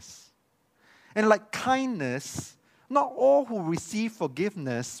forgiveness. And like kindness, not all who receive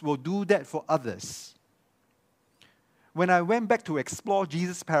forgiveness will do that for others. When I went back to explore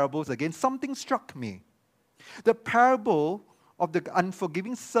Jesus' parables again, something struck me. The parable of the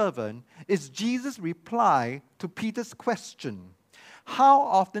unforgiving servant is Jesus' reply to Peter's question, "How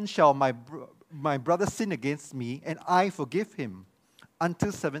often shall my brother sin against me and I forgive him?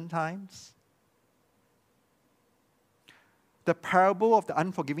 Until 7 times?" The parable of the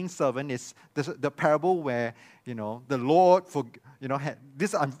unforgiving servant is the parable where, the Lord,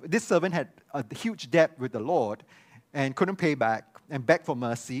 this servant had a huge debt with the Lord and couldn't pay back and begged for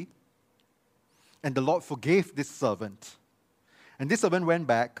mercy. And the Lord forgave this servant. And this servant went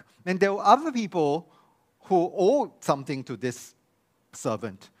back, and there were other people who owed something to this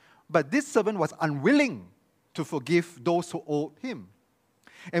servant. But this servant was unwilling to forgive those who owed him.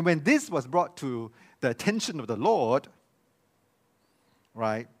 And when this was brought to the attention of the Lord,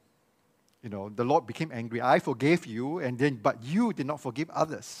 right, the Lord became angry. "I forgave you, but you did not forgive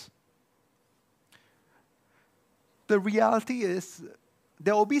others." The reality is,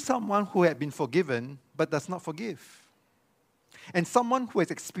 there will be someone who had been forgiven but does not forgive. And someone who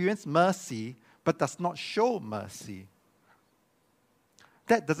has experienced mercy but does not show mercy.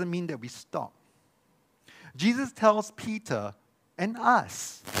 That doesn't mean that we stop. Jesus tells Peter and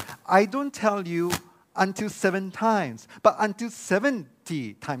us, "I don't tell you until 7 times, but until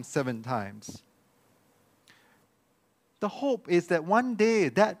 70 times 7 times. The hope is that one day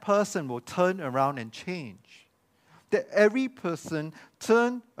that person will turn around and change. That every person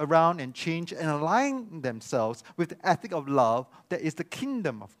turn around and change and align themselves with the ethic of love that is the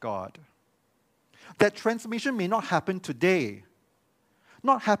kingdom of God. That transformation may not happen today,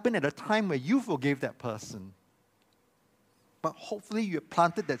 not happen at a time where you forgave that person, but hopefully you have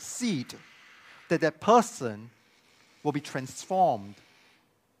planted that seed that that person will be transformed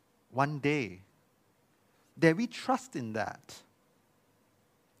one day. That we trust in that.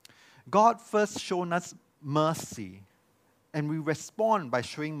 God first shown us mercy, and we respond by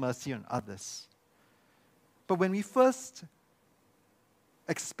showing mercy on others. But when we first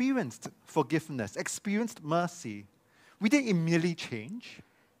experienced forgiveness, experienced mercy, we didn't immediately change.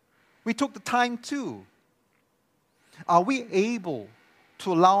 We took the time too. Are we able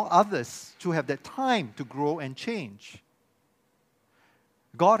to allow others to have that time to grow and change?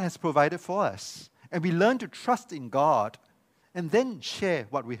 God has provided for us, and we learn to trust in God and then share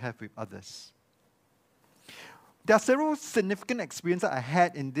what we have with others. There are several significant experiences I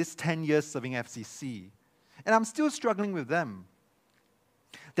had in this 10 years serving FCC, and I'm still struggling with them.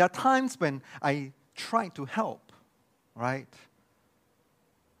 There are times when I tried to help, right?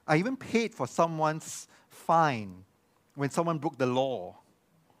 I even paid for someone's fine when someone broke the law,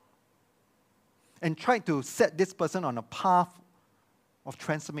 and tried to set this person on a path of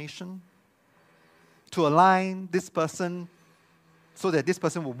transformation, to align this person so that this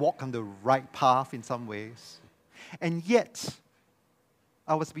person will walk on the right path in some ways. And yet,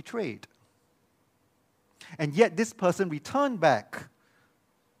 I was betrayed. And yet, this person returned back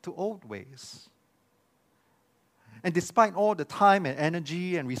to old ways. And despite all the time and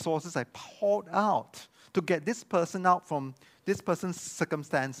energy and resources I poured out to get this person out from this person's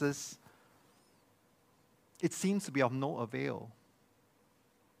circumstances, it seems to be of no avail.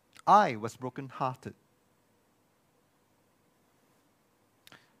 I was brokenhearted.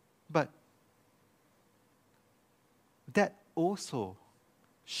 But that also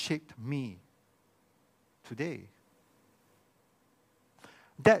shaped me today.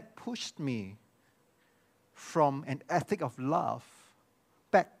 That pushed me from an ethic of love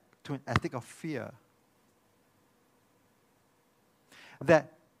back to an ethic of fear.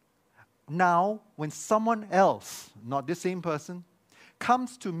 That now, when someone else, not the same person,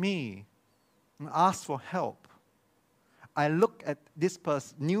 comes to me and asks for help, I look at this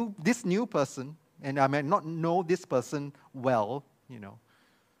new person, and I might not know this person well,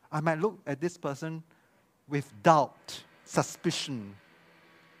 I might look at this person with doubt, suspicion,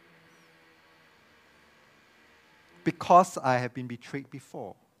 because I have been betrayed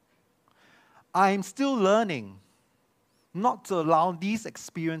before. I'm still learning not to allow these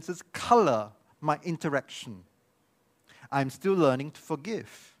experiences color my interaction. I'm still learning to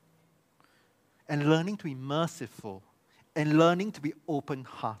forgive and learning to be merciful and learning to be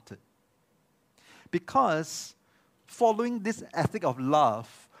open-hearted. Because following this ethic of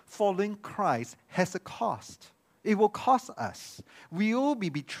love, following Christ has a cost. It will cost us. We will be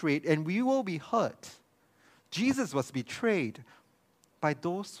betrayed and we will be hurt. Jesus was betrayed by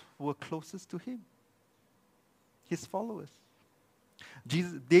those who were closest to him, his followers.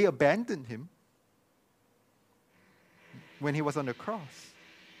 They abandoned him when he was on the cross.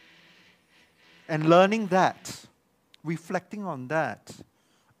 And learning that, reflecting on that,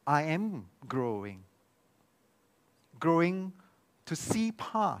 I am growing to see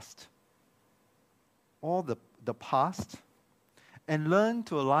past all the past and learn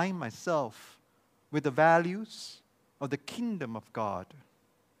to align myself with the values of the kingdom of God,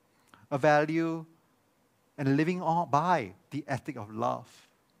 a value and living by the ethic of love.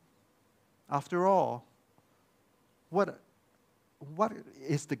 After all, what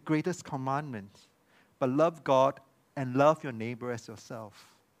is the greatest commandment but love God and love your neighbor as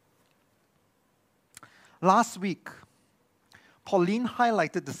yourself? Last week, Pauline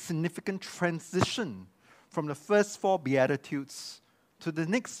highlighted the significant transition from the first 4 Beatitudes to the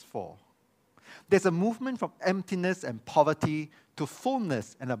next 4. There's a movement from emptiness and poverty to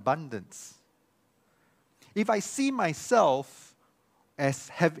fullness and abundance. If I see myself as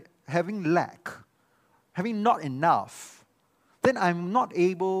having lack, having not enough, then I'm not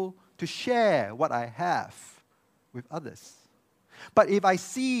able to share what I have with others. But if I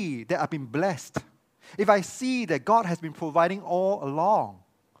see that I've been blessed, if I see that God has been providing all along,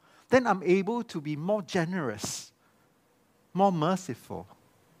 then I'm able to be more generous, more merciful.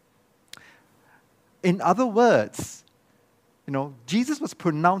 In other words, Jesus was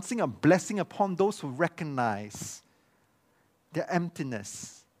pronouncing a blessing upon those who recognize their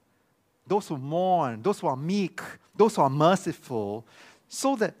emptiness, those who mourn, those who are meek, those who are merciful,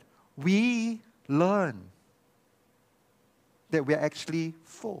 so that we learn that we are actually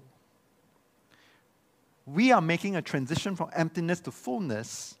full. We are making a transition from emptiness to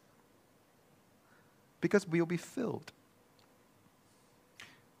fullness because we will be filled.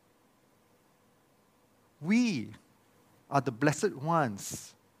 We are the blessed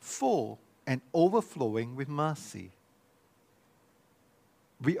ones, full and overflowing with mercy.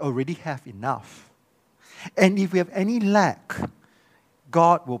 We already have enough. And if we have any lack,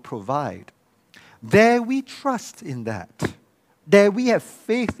 God will provide. There we trust in that. There we have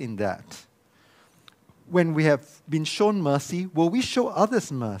faith in that. When we have been shown mercy, will we show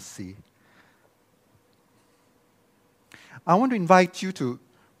others mercy? I want to invite you to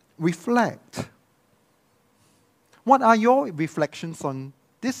reflect. What are your reflections on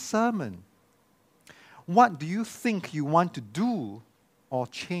this sermon? What do you think you want to do or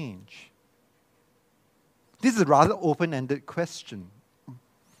change? This is a rather open-ended question.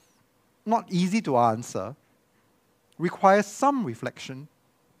 Not easy to answer. Requires some reflection.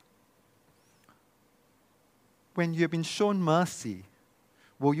 When you have been shown mercy,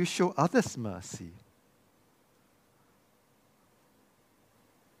 will you show others mercy?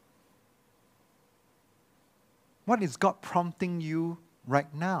 What is God prompting you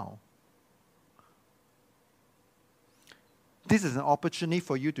right now? This is an opportunity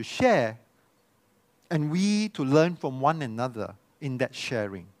for you to share and we to learn from one another in that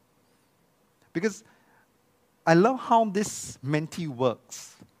sharing. Because I love how this mentee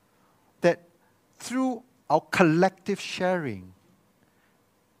works, that through our collective sharing,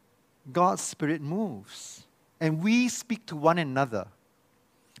 God's Spirit moves and we speak to one another.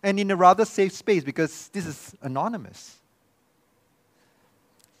 And in a rather safe space because this is anonymous.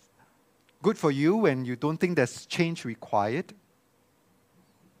 Good for you when you don't think there's change required.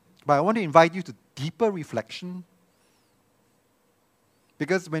 But I want to invite you to deeper reflection.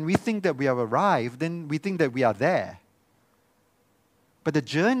 Because when we think that we have arrived, then we think that we are there. But the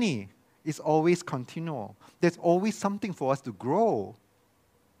journey is always continual. There's always something for us to grow.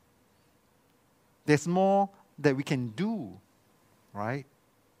 There's more that we can do, right?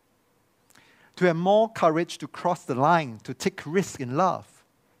 To have more courage to cross the line, to take risk in love.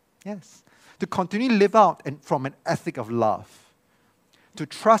 Yes. To continue to live out from an ethic of love. To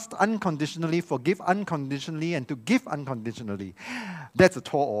trust unconditionally, forgive unconditionally, and to give unconditionally. That's a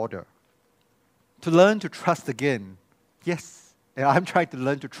tall order. To learn to trust again. Yes, and I'm trying to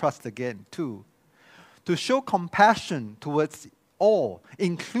learn to trust again too. to show compassion towards all,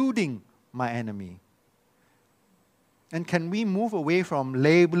 including my enemy? And can we move away from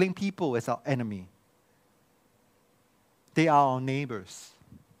labeling people as our enemy? They are our neighbors.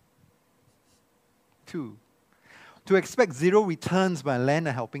 2, to expect zero returns when I lend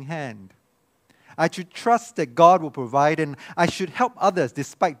a helping hand. I should trust that God will provide, and I should help others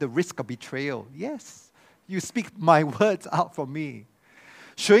despite the risk of betrayal. Yes, you speak my words out for me.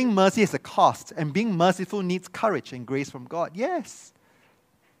 Showing mercy is a cost, and being merciful needs courage and grace from God. Yes.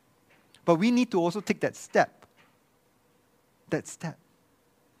 But we need to also take that step. That step.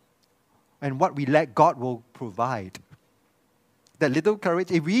 And what we lack, God will provide. That little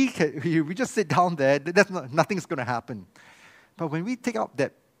courage, if we just sit down there, nothing's going to happen. But when we take out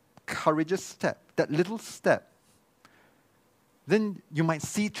that courageous step, that little step, then you might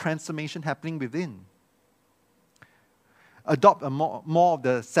see transformation happening within. Adopt more of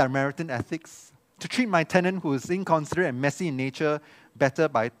the Samaritan ethics, to treat my tenant who is inconsiderate and messy in nature better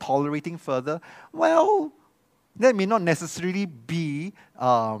by tolerating further. Well, that may not necessarily be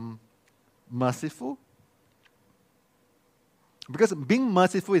merciful. Because being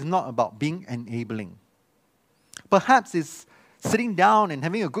merciful is not about being enabling. Perhaps it's sitting down and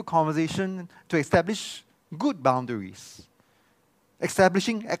having a good conversation to establish good boundaries,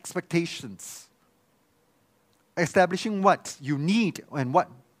 establishing expectations, establishing what you need and what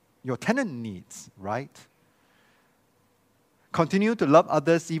your tenant needs, right? Continue to love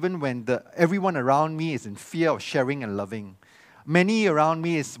others even when everyone around me is in fear of sharing and loving. Many around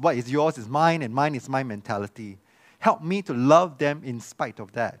me is what is yours is mine, and mine is my mentality. Help me to love them in spite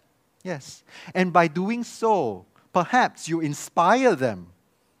of that. Yes. And by doing so, perhaps you inspire them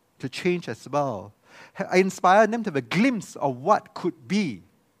to change as well. I inspire them to have a glimpse of what could be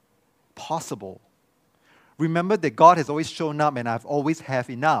possible. Remember that God has always shown up and I've always have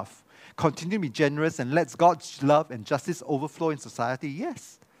enough. Continue to be generous and let God's love and justice overflow in society.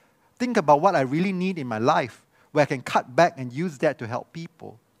 Yes. Think about what I really need in my life, where I can cut back and use that to help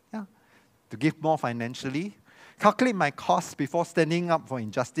people. Yeah. To give more financially. Calculate my costs before standing up for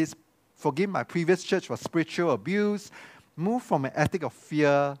injustice. Forgive my previous church for spiritual abuse. Move from an ethic of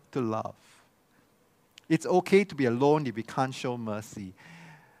fear to love. It's okay to be alone if we can't show mercy.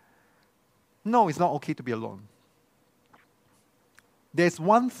 No, it's not okay to be alone. There's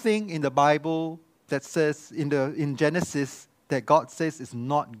one thing in the Bible that says, in Genesis, that God says is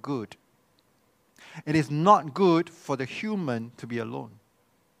not good. It is not good for the human to be alone.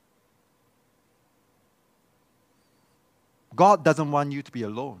 God doesn't want you to be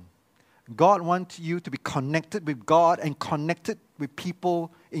alone. God wants you to be connected with God and connected with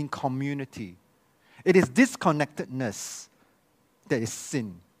people in community. It is disconnectedness that is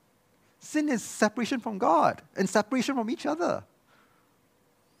sin. Sin is separation from God and separation from each other.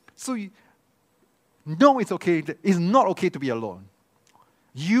 So, no, it's okay. It's not okay to be alone.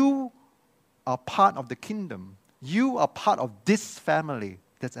 You are part of the kingdom. You are part of this family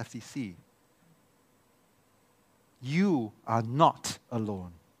that's FCC. You are not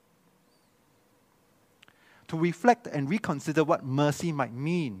alone. To reflect and reconsider what mercy might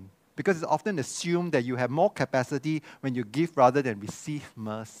mean, because it's often assumed that you have more capacity when you give rather than receive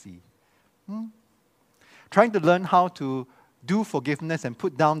mercy. Trying to learn how to do forgiveness and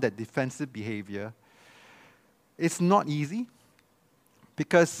put down that defensive behavior, it's not easy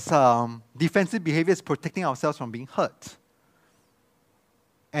because defensive behavior is protecting ourselves from being hurt.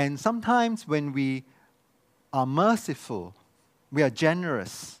 And sometimes when we are merciful, we are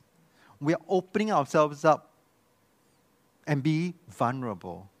generous, we are opening ourselves up and be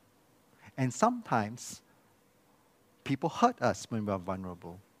vulnerable. And sometimes people hurt us when we are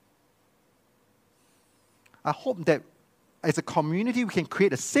vulnerable. I hope that as a community we can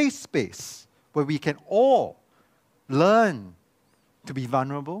create a safe space where we can all learn to be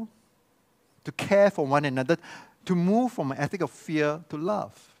vulnerable, to care for one another, to move from an ethic of fear to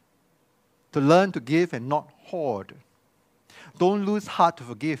love, to learn to give and not hoard. Don't lose heart to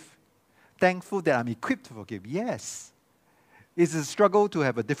forgive. Thankful that I'm equipped to forgive. Yes. It's a struggle to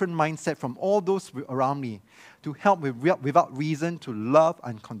have a different mindset from all those around me, to help without reason to love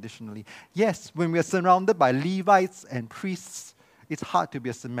unconditionally. Yes, when we are surrounded by Levites and priests, it's hard to be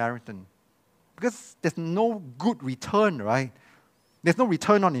a Samaritan because there's no good return, right? There's no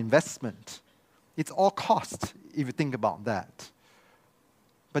return on investment. It's all cost if you think about that.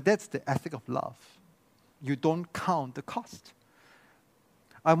 But that's the ethic of love. You don't count the cost.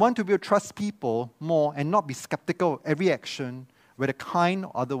 I want to be able to trust people more and not be skeptical of every action, whether kind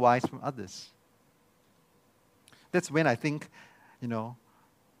or otherwise, from others. That's when I think,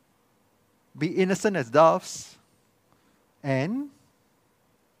 be innocent as doves and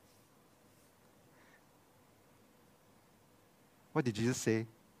What did Jesus say?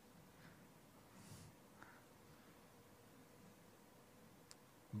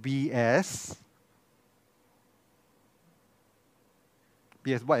 Be as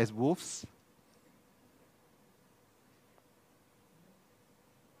what? As wolves?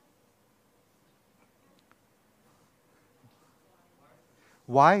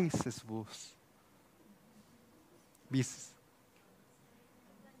 Wise as wolves. Be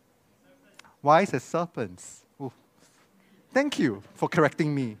wise as serpents. Ooh. Thank you for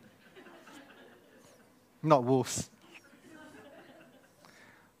correcting me. Not wolves.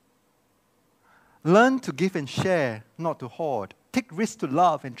 Learn to give and share, not to hoard. Take risks to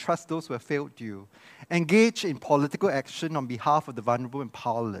love and trust those who have failed you. Engage in political action on behalf of the vulnerable and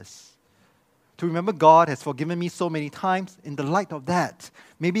powerless. To remember God has forgiven me so many times, in the light of that,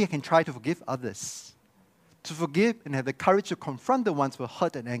 maybe I can try to forgive others. To forgive and have the courage to confront the ones who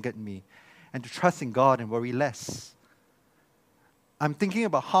hurt and angered me, and to trust in God and worry less. I'm thinking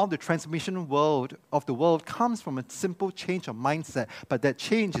about how the transformation of the world comes from a simple change of mindset, but that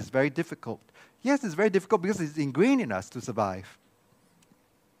change is very difficult. Yes, it's very difficult because it's ingrained in us to survive.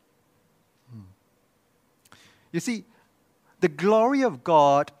 You see, the glory of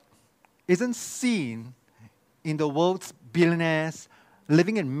God isn't seen in the world's billionaires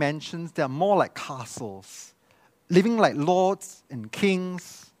living in mansions that are more like castles, living like lords and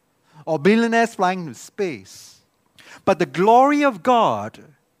kings, or billionaires flying into space. But the glory of God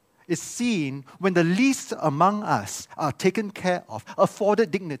is seen when the least among us are taken care of,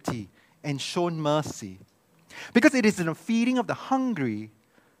 afforded dignity, and shown mercy. Because it is in the feeding of the hungry,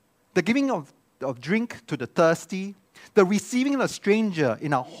 the giving of drink to the thirsty, the receiving of a stranger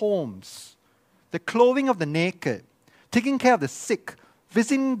in our homes, the clothing of the naked, taking care of the sick,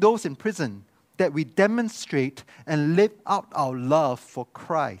 visiting those in prison, that we demonstrate and live out our love for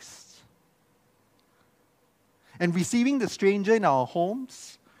Christ. And receiving the stranger in our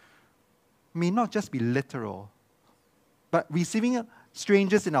homes may not just be literal, but receiving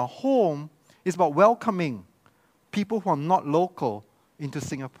strangers in our home is about welcoming people who are not local into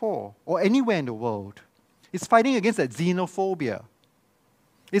Singapore or anywhere in the world. It's fighting against that xenophobia.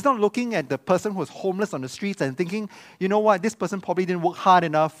 It's not looking at the person who's homeless on the streets and thinking, you know what, this person probably didn't work hard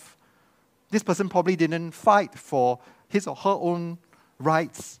enough. This person probably didn't fight for his or her own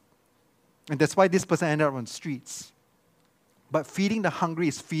rights. And that's why this person ended up on the streets. But feeding the hungry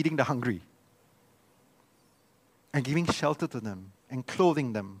is feeding the hungry. And giving shelter to them and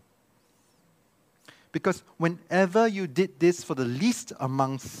clothing them. Because whenever you did this for the least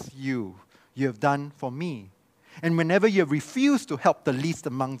amongst you, you have done for me. And whenever you have refused to help the least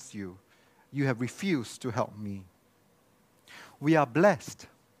amongst you, you have refused to help me. We are blessed.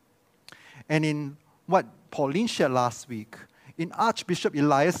 And in what Pauline shared last week, in Archbishop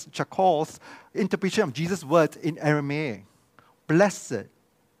Elias Chakol's interpretation of Jesus' words in Aramaic, blessed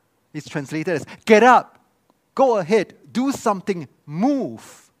is translated as, get up, go ahead, do something,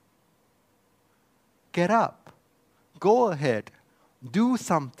 move. Get up, go ahead, do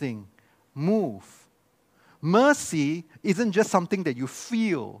something, move. Mercy isn't just something that you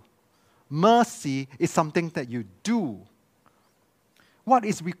feel. Mercy is something that you do. What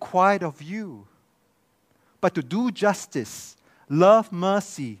is required of you? But to do justice, love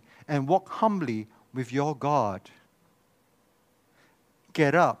mercy, and walk humbly with your God.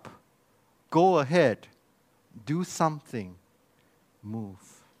 Get up, go ahead, do something, move.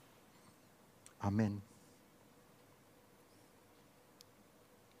 Amen.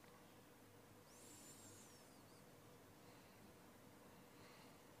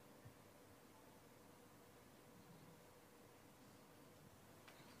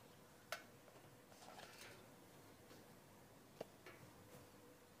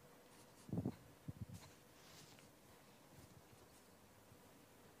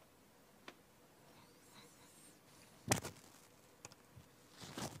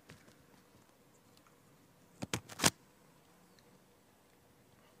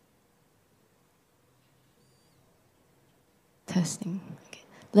 Testing. Okay.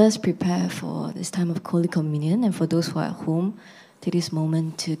 Let us prepare for this time of Holy Communion, and for those who are at home, take this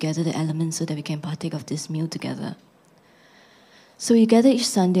moment to gather the elements so that we can partake of this meal together. So we gather each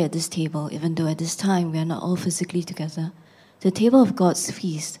Sunday at this table, even though at this time we are not all physically together. The table of God's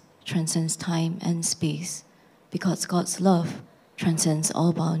feast transcends time and space, because God's love transcends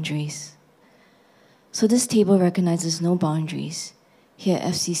all boundaries. So this table recognizes no boundaries. Here at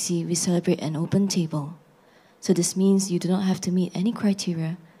FCC, we celebrate an open table. So this means you do not have to meet any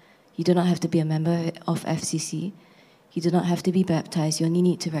criteria. You do not have to be a member of FCC. You do not have to be baptized. You only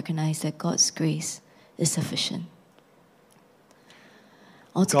need to recognize that God's grace is sufficient.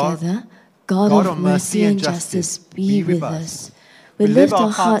 Altogether, God of mercy and justice be with us. We lift our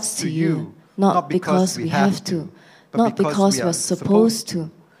hearts to you, not because we have to, not because we are supposed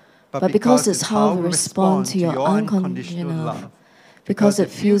to, but because it's how we respond to your unconditional love, because it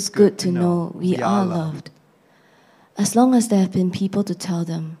feels good to know we are loved. As long as there have been people to tell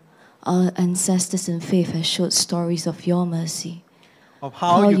them, our ancestors in faith have showed stories of your mercy, of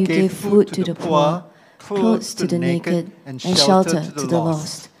how you gave food to the poor, clothes to the naked, and shelter to the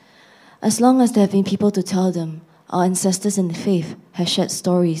lost. As long as there have been people to tell them, our ancestors in faith have shared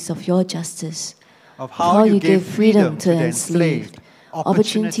stories of your justice, of how you gave freedom to the enslaved,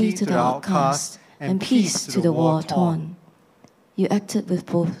 opportunity to the outcast, and peace to the war-torn. You acted with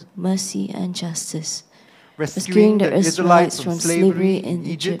both mercy and justice, rescuing the Israelites from slavery in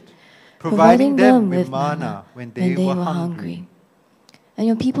Egypt, providing them with manna when they were hungry. And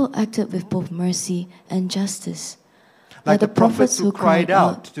your people acted with both mercy and justice, like the prophets who cried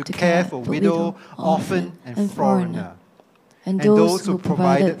out to care for widow, orphan, and foreigner, and those who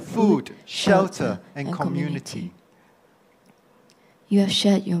provided food, shelter, and community. You have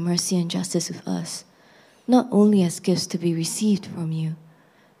shared your mercy and justice with us, not only as gifts to be received from you,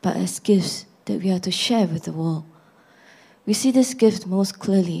 but as gifts that we are to share with the world. We see this gift most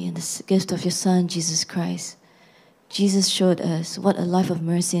clearly in the gift of your Son, Jesus Christ. Jesus showed us what a life of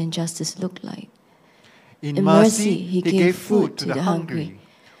mercy and justice looked like. In mercy, he gave food to the hungry.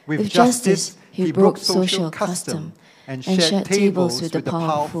 With justice, he broke social custom and shared tables with the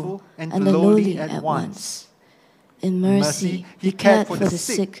powerful and the lowly at once. In mercy, he cared for the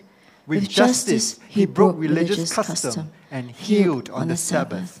sick. With justice, he broke religious custom and healed on the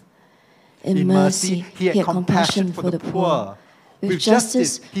Sabbath. In mercy, he had compassion for the poor. With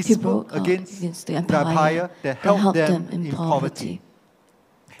justice, he spoke against the empire that held them in poverty.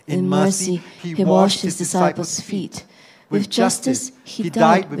 In mercy, he washed his disciples' feet. With justice, he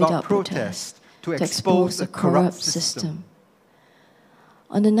died without protest to expose a corrupt system.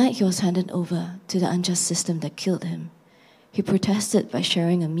 On the night he was handed over to the unjust system that killed him, he protested by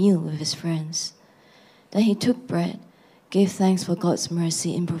sharing a meal with his friends. Then he took bread, gave thanks for God's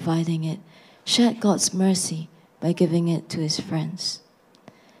mercy in providing it, shared God's mercy by giving it to his friends.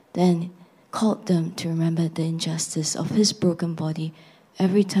 Then called them to remember the injustice of his broken body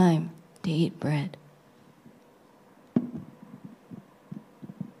every time they ate bread.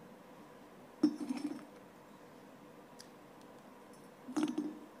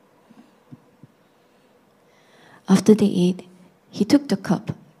 After they ate, he took the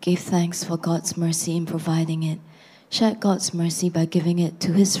cup, gave thanks for God's mercy in providing it, shared God's mercy by giving it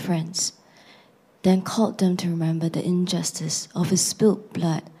to his friends, then called them to remember the injustice of his spilled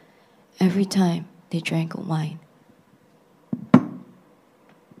blood every time they drank wine.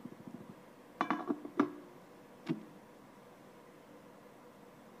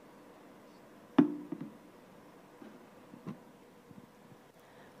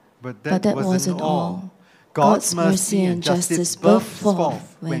 But that wasn't all. God's mercy and justice burst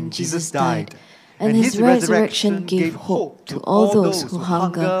forth when Jesus died, and his resurrection gave hope to all those who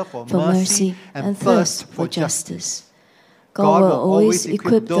hunger for mercy and thirst for justice. God will always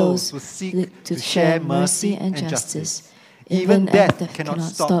equip those who seek to share mercy and justice. Even death cannot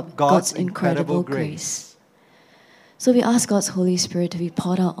stop God's incredible grace. So we ask God's Holy Spirit to be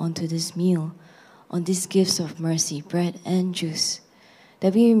poured out onto this meal, on these gifts of mercy, bread and juice,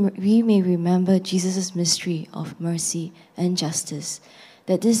 that we may remember Jesus' mystery of mercy and justice,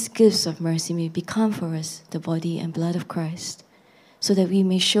 that these gifts of mercy may become for us the body and blood of Christ, so that we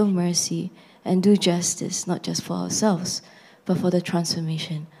may show mercy and do justice, not just for ourselves, but for the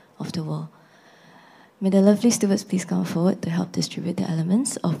transformation of the world. May the lovely stewards please come forward to help distribute the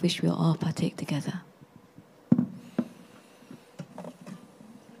elements of which we will all partake together.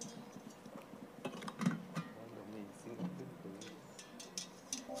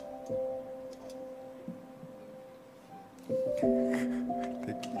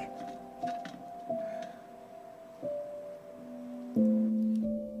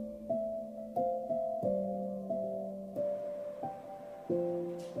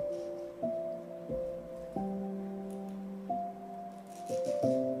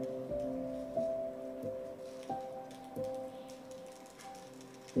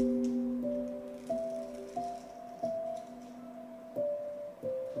 Thank you.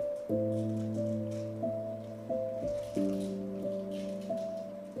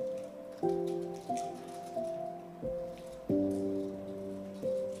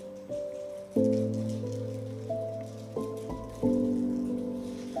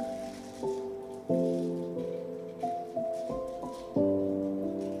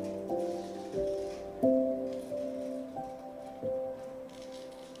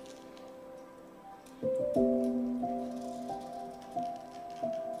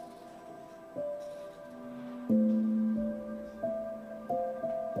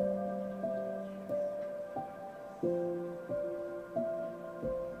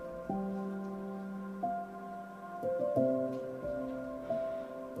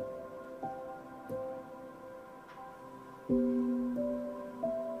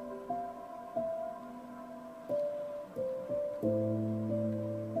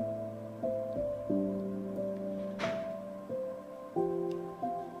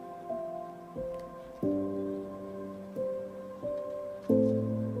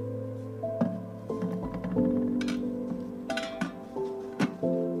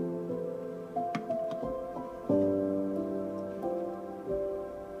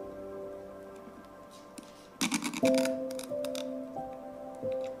 Let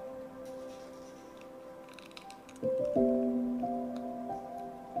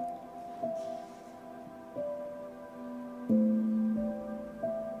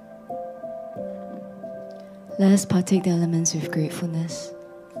us partake the elements with gratefulness.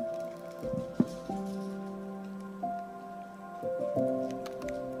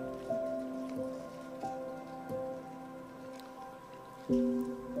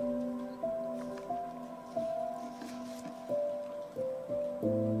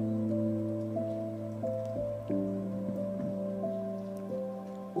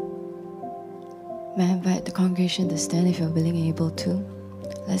 May I invite the congregation to stand if you're willing and able to.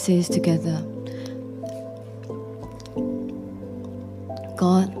 Let's say this together.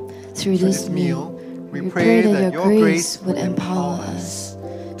 God, through this meal, we pray that your grace would empower us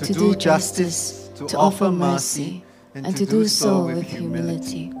to do justice, to offer mercy, and to do so with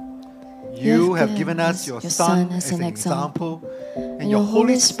humility. You have given us your Son as an example, and your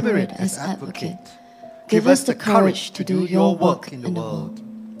Holy Spirit as advocate. Give us the courage to do your work in the world.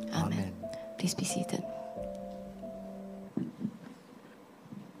 Amen. Please be seated.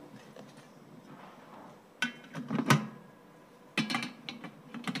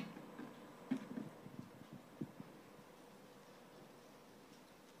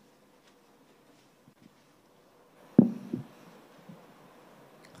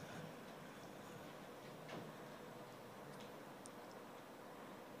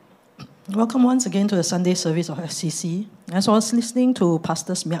 Welcome once again to the Sunday service of FCC. As I was listening to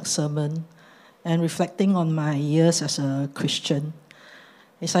Pastor Smiak's sermon and reflecting on my years as a Christian,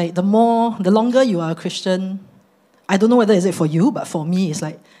 it's like the longer you are a Christian, I don't know whether is it for you, but for me, it's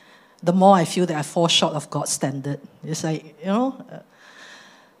like the more I feel that I fall short of God's standard. It's like,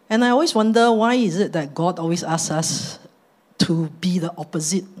 and I always wonder, why is it that God always asks us to be the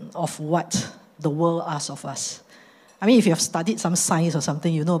opposite of what the world asks of us? I mean, if you have studied some science or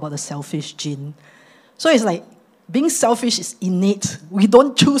something, you know about the selfish gene. So it's like, being selfish is innate. We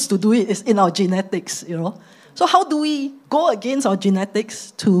don't choose to do it. It's in our genetics, So how do we go against our genetics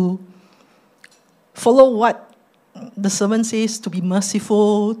to follow what the sermon says, to be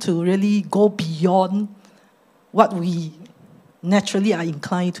merciful, to really go beyond what we naturally are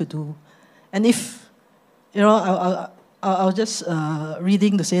inclined to do? And if, I'll just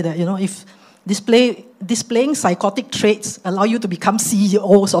reading to say that, if displaying psychotic traits allow you to become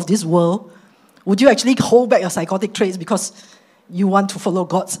CEOs of this world, would you actually hold back your psychotic traits because you want to follow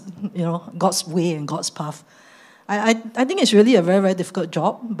God's way and God's path? I think it's really a very, very difficult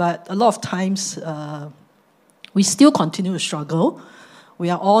job, but a lot of times we still continue to struggle.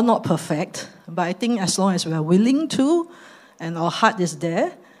 We are all not perfect, but I think as long as we are willing to and our heart is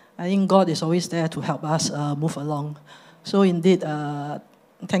there, I think God is always there to help us move along. So indeed,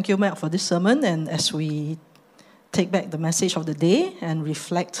 thank you, Matt, for this sermon. And as we take back the message of the day and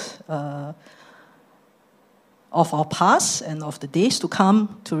reflect of our past and of the days to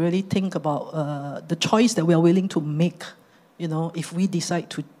come, to really think about the choice that we are willing to make, if we decide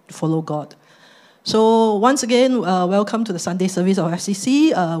to follow God. So once again, welcome to the Sunday service of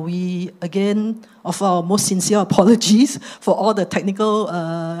FCC. We again offer our most sincere apologies for all the technical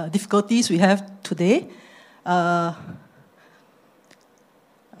difficulties we have today.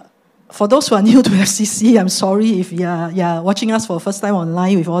 For those who are new to FCC, I'm sorry if you are watching us for the first time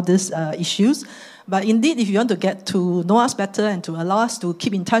online with all these issues. But indeed, if you want to get to know us better and to allow us to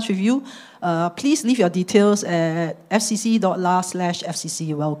keep in touch with you, please leave your details at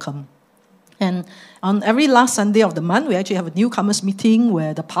fcc.la/FCC welcome. And on every last Sunday of the month, we actually have a newcomers meeting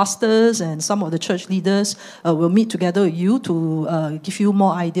where the pastors and some of the church leaders will meet together with you to give you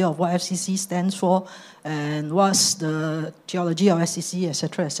more idea of what FCC stands for and what's the theology of FCC,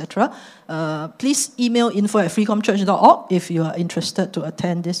 etc., etc. Please email info@freecomchurch.org if you are interested to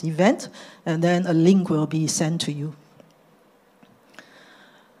attend this event, and then a link will be sent to you.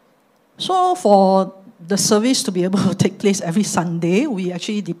 So for the service to be able to take place every Sunday, we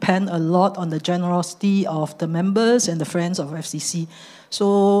actually depend a lot on the generosity of the members and the friends of FCC.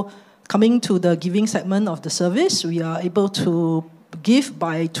 So coming to the giving segment of the service, we are able to give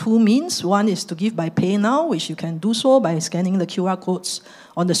by two means. One is to give by PayNow, which you can do so by scanning the QR codes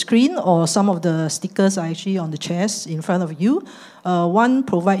on the screen, or some of the stickers are actually on the chairs in front of you. One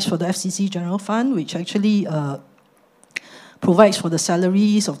provides for the FCC General Fund, which actually provides for the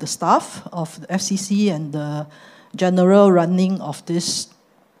salaries of the staff of the FCC and the general running of this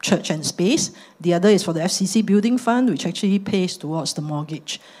church and space. The other is for the FCC Building Fund, which actually pays towards the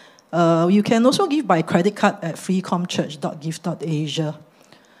mortgage. You can also give by credit card at freecomchurch.give.asia.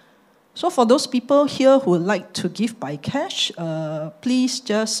 So for those people here who would like to give by cash, please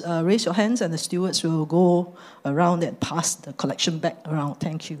just raise your hands and the stewards will go around and pass the collection bag around.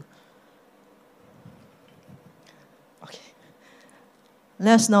 Thank you. Okay.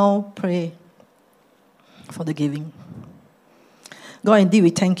 Let's now pray for the giving. God, indeed, we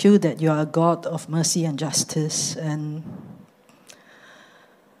thank you that you are a God of mercy and justice. And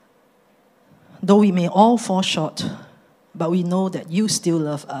though we may all fall short, but we know that you still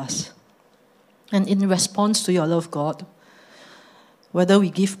love us. And in response to your love, God, whether we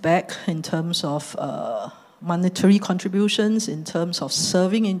give back in terms of monetary contributions, in terms of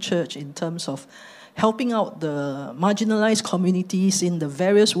serving in church, in terms of helping out the marginalized communities in the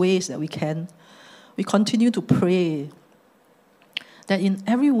various ways that we can, we continue to pray that in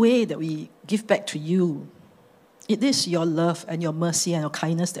every way that we give back to you, it is your love and your mercy and your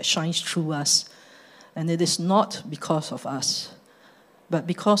kindness that shines through us. And it is not because of us, but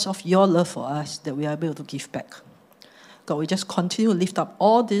because of your love for us that we are able to give back. God, we just continue to lift up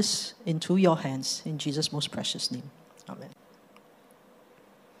all this into your hands in Jesus' most precious name. Amen.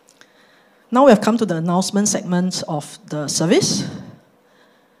 Now we have come to the announcement segment of the service.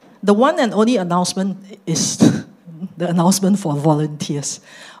 The one and only announcement is the announcement for volunteers.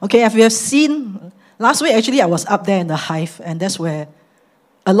 Okay, as we have seen, last week actually I was up there in the Hive, and that's where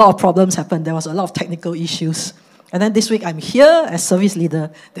a lot of problems happened. There was a lot of technical issues. And then this week I'm here as service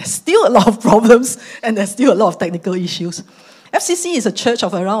leader. There's still a lot of problems, and there's still a lot of technical issues. FCC is a church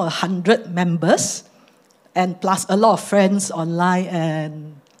of around 100 members, and plus a lot of friends online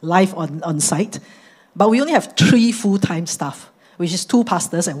and live on site. But we only have 3 full-time staff, which is 2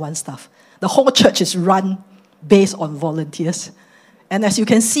 pastors and 1 staff. The whole church is run based on volunteers. And as you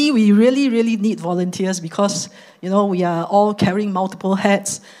can see, we really, really need volunteers because, we are all carrying multiple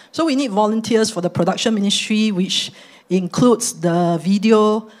hats. So we need volunteers for the production ministry, which includes the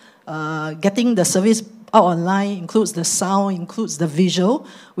video, getting the service out online, includes the sound, includes the visual.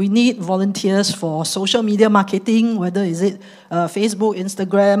 We need volunteers for social media marketing, whether is it Facebook,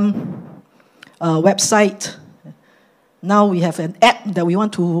 Instagram, website. Now we have an app that we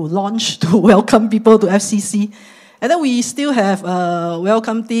want to launch to welcome people to FCC. And then we still have a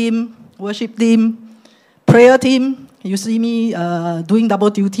welcome team, worship team, prayer team. You see me doing double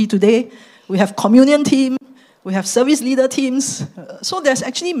duty today. We have communion team. We have service leader teams. So there's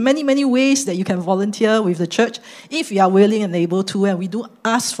actually many, many ways that you can volunteer with the church if you are willing and able to. And we do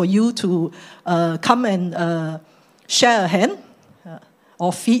ask for you to come and share a hand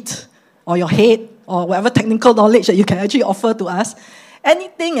or feet or your head or whatever technical knowledge that you can actually offer to us.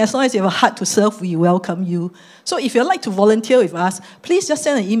 Anything, as long as you have a heart to serve, we welcome you. So if you'd like to volunteer with us, please just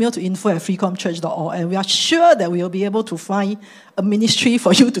send an email to info@freecomchurch.org, and we are sure that we will be able to find a ministry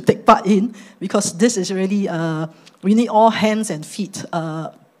for you to take part in, because this is really, we need all hands and feet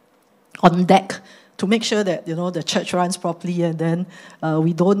on deck to make sure that, the church runs properly, and then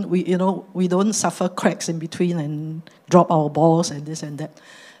we don't suffer cracks in between and drop our balls and this and that.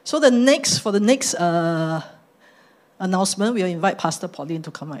 So for the next announcement, we'll invite Pastor Pauline to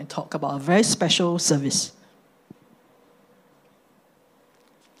come out and talk about a very special service.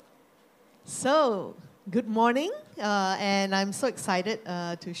 So, good morning, and I'm so excited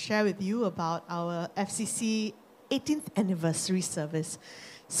to share with you about our FCC 18th anniversary service.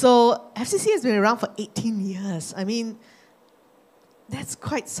 So, FCC has been around for 18 years. I mean, that's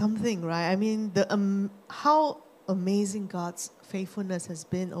quite something, right? I mean, how amazing God's faithfulness has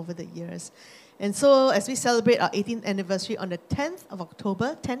been over the years. And so, as we celebrate our 18th anniversary on the 10th of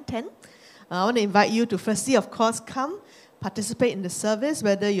October, 10/10, I want to invite you to firstly, of course, come participate in the service,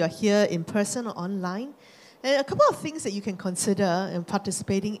 whether you're here in person or online. And a couple of things that you can consider in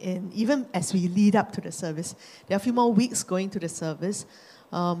participating in, even as we lead up to the service. There are a few more weeks going to the service.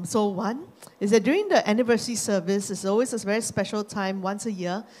 So one is that during the anniversary service, it's always a very special time once a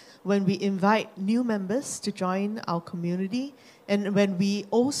year when we invite new members to join our community, and when we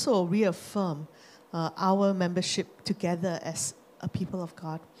also reaffirm our membership together as a people of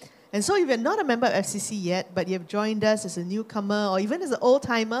God. And so if you're not a member of FCC yet, but you've joined us as a newcomer or even as an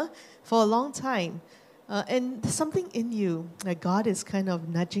old-timer for a long time, and there's something in you that God is kind of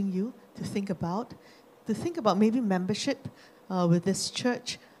nudging you to think about maybe membership with this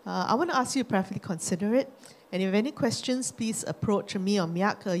church, I want to ask you to prayerfully consider it. And if you have any questions, please approach me or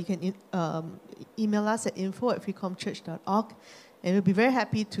Miak. You can email us at info@freecomchurch.org. And we'll be very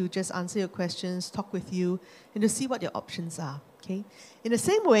happy to just answer your questions, talk with you, and to see what your options are. Okay? In the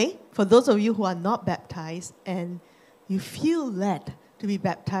same way, for those of you who are not baptized and you feel led to be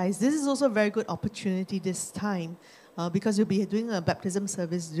baptized, this is also a very good opportunity this time because we'll be doing a baptism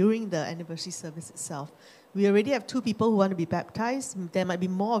service during the anniversary service itself. We already have 2 people who want to be baptized. There might be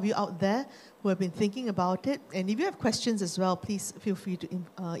more of you out there who have been thinking about it. And if you have questions as well, please feel free to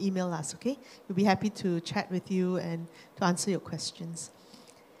email us, okay? We'll be happy to chat with you and to answer your questions.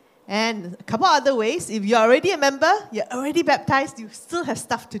 And a couple other ways. If you're already a member, you're already baptized, you still have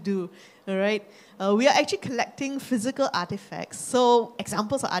stuff to do, all right? We are actually collecting physical artifacts. So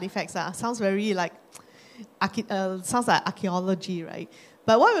examples of artifacts sounds very like, sounds like archaeology, right?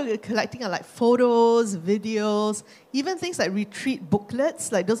 But what we're collecting are like photos, videos, even things like retreat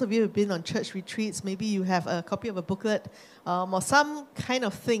booklets. Like those of you who have been on church retreats, maybe you have a copy of a booklet or some kind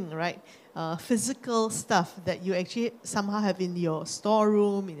of thing, right? Physical stuff that you actually somehow have in your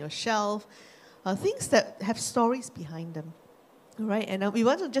storeroom, in your shelf, things that have stories behind them, right? And we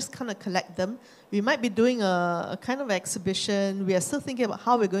want to just kind of collect them. We might be doing a kind of exhibition. We are still thinking about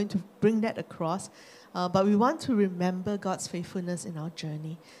how we're going to bring that across. But we want to remember God's faithfulness in our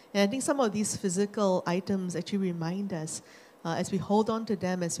journey. And I think some of these physical items actually remind us, as we hold on to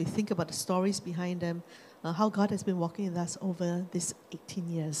them, as we think about the stories behind them, how God has been walking with us over these 18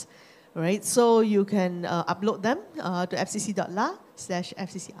 years. Right? So you can upload them to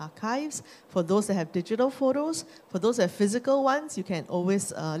fcc.la/FCC archives. For those that have digital photos, for those that have physical ones, you can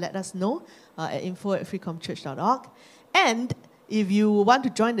always let us know at info@freecomchurch.org. And if you want to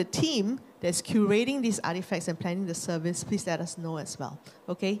join the team that's curating these artifacts and planning the service, please let us know as well.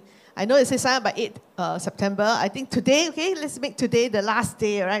 Okay? I know it says sign up by 8 September. I think today, okay, let's make today the last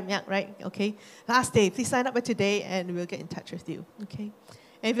day, right? Yeah, right? Okay? Last day. Please sign up by today and we'll get in touch with you. Okay?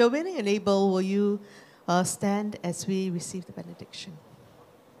 And if you're willing and able, will you stand as we receive the benediction?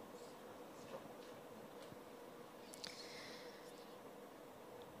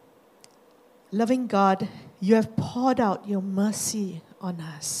 Loving God, you have poured out your mercy on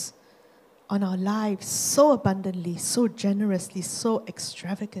us, on our lives so abundantly, so generously, so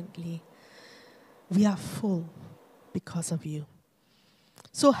extravagantly. We are full because of you.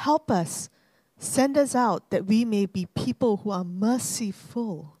 So help us, send us out that we may be people who are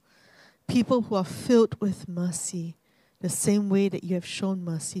merciful, people who are filled with mercy, the same way that you have shown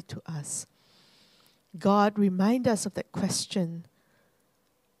mercy to us. God, remind us of that question,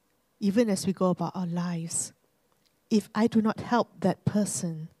 even as we go about our lives. If I do not help that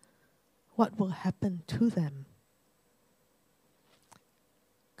person, what will happen to them?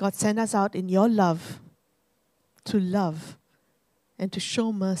 God, send us out in your love to love and to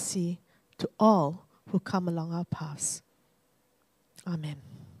show mercy to all who come along our paths. Amen.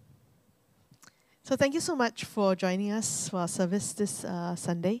 So thank you so much for joining us for our service this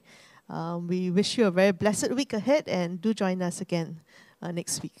Sunday. We wish you a very blessed week ahead, and do join us again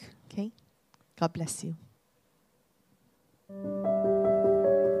next week. Okay? God bless you.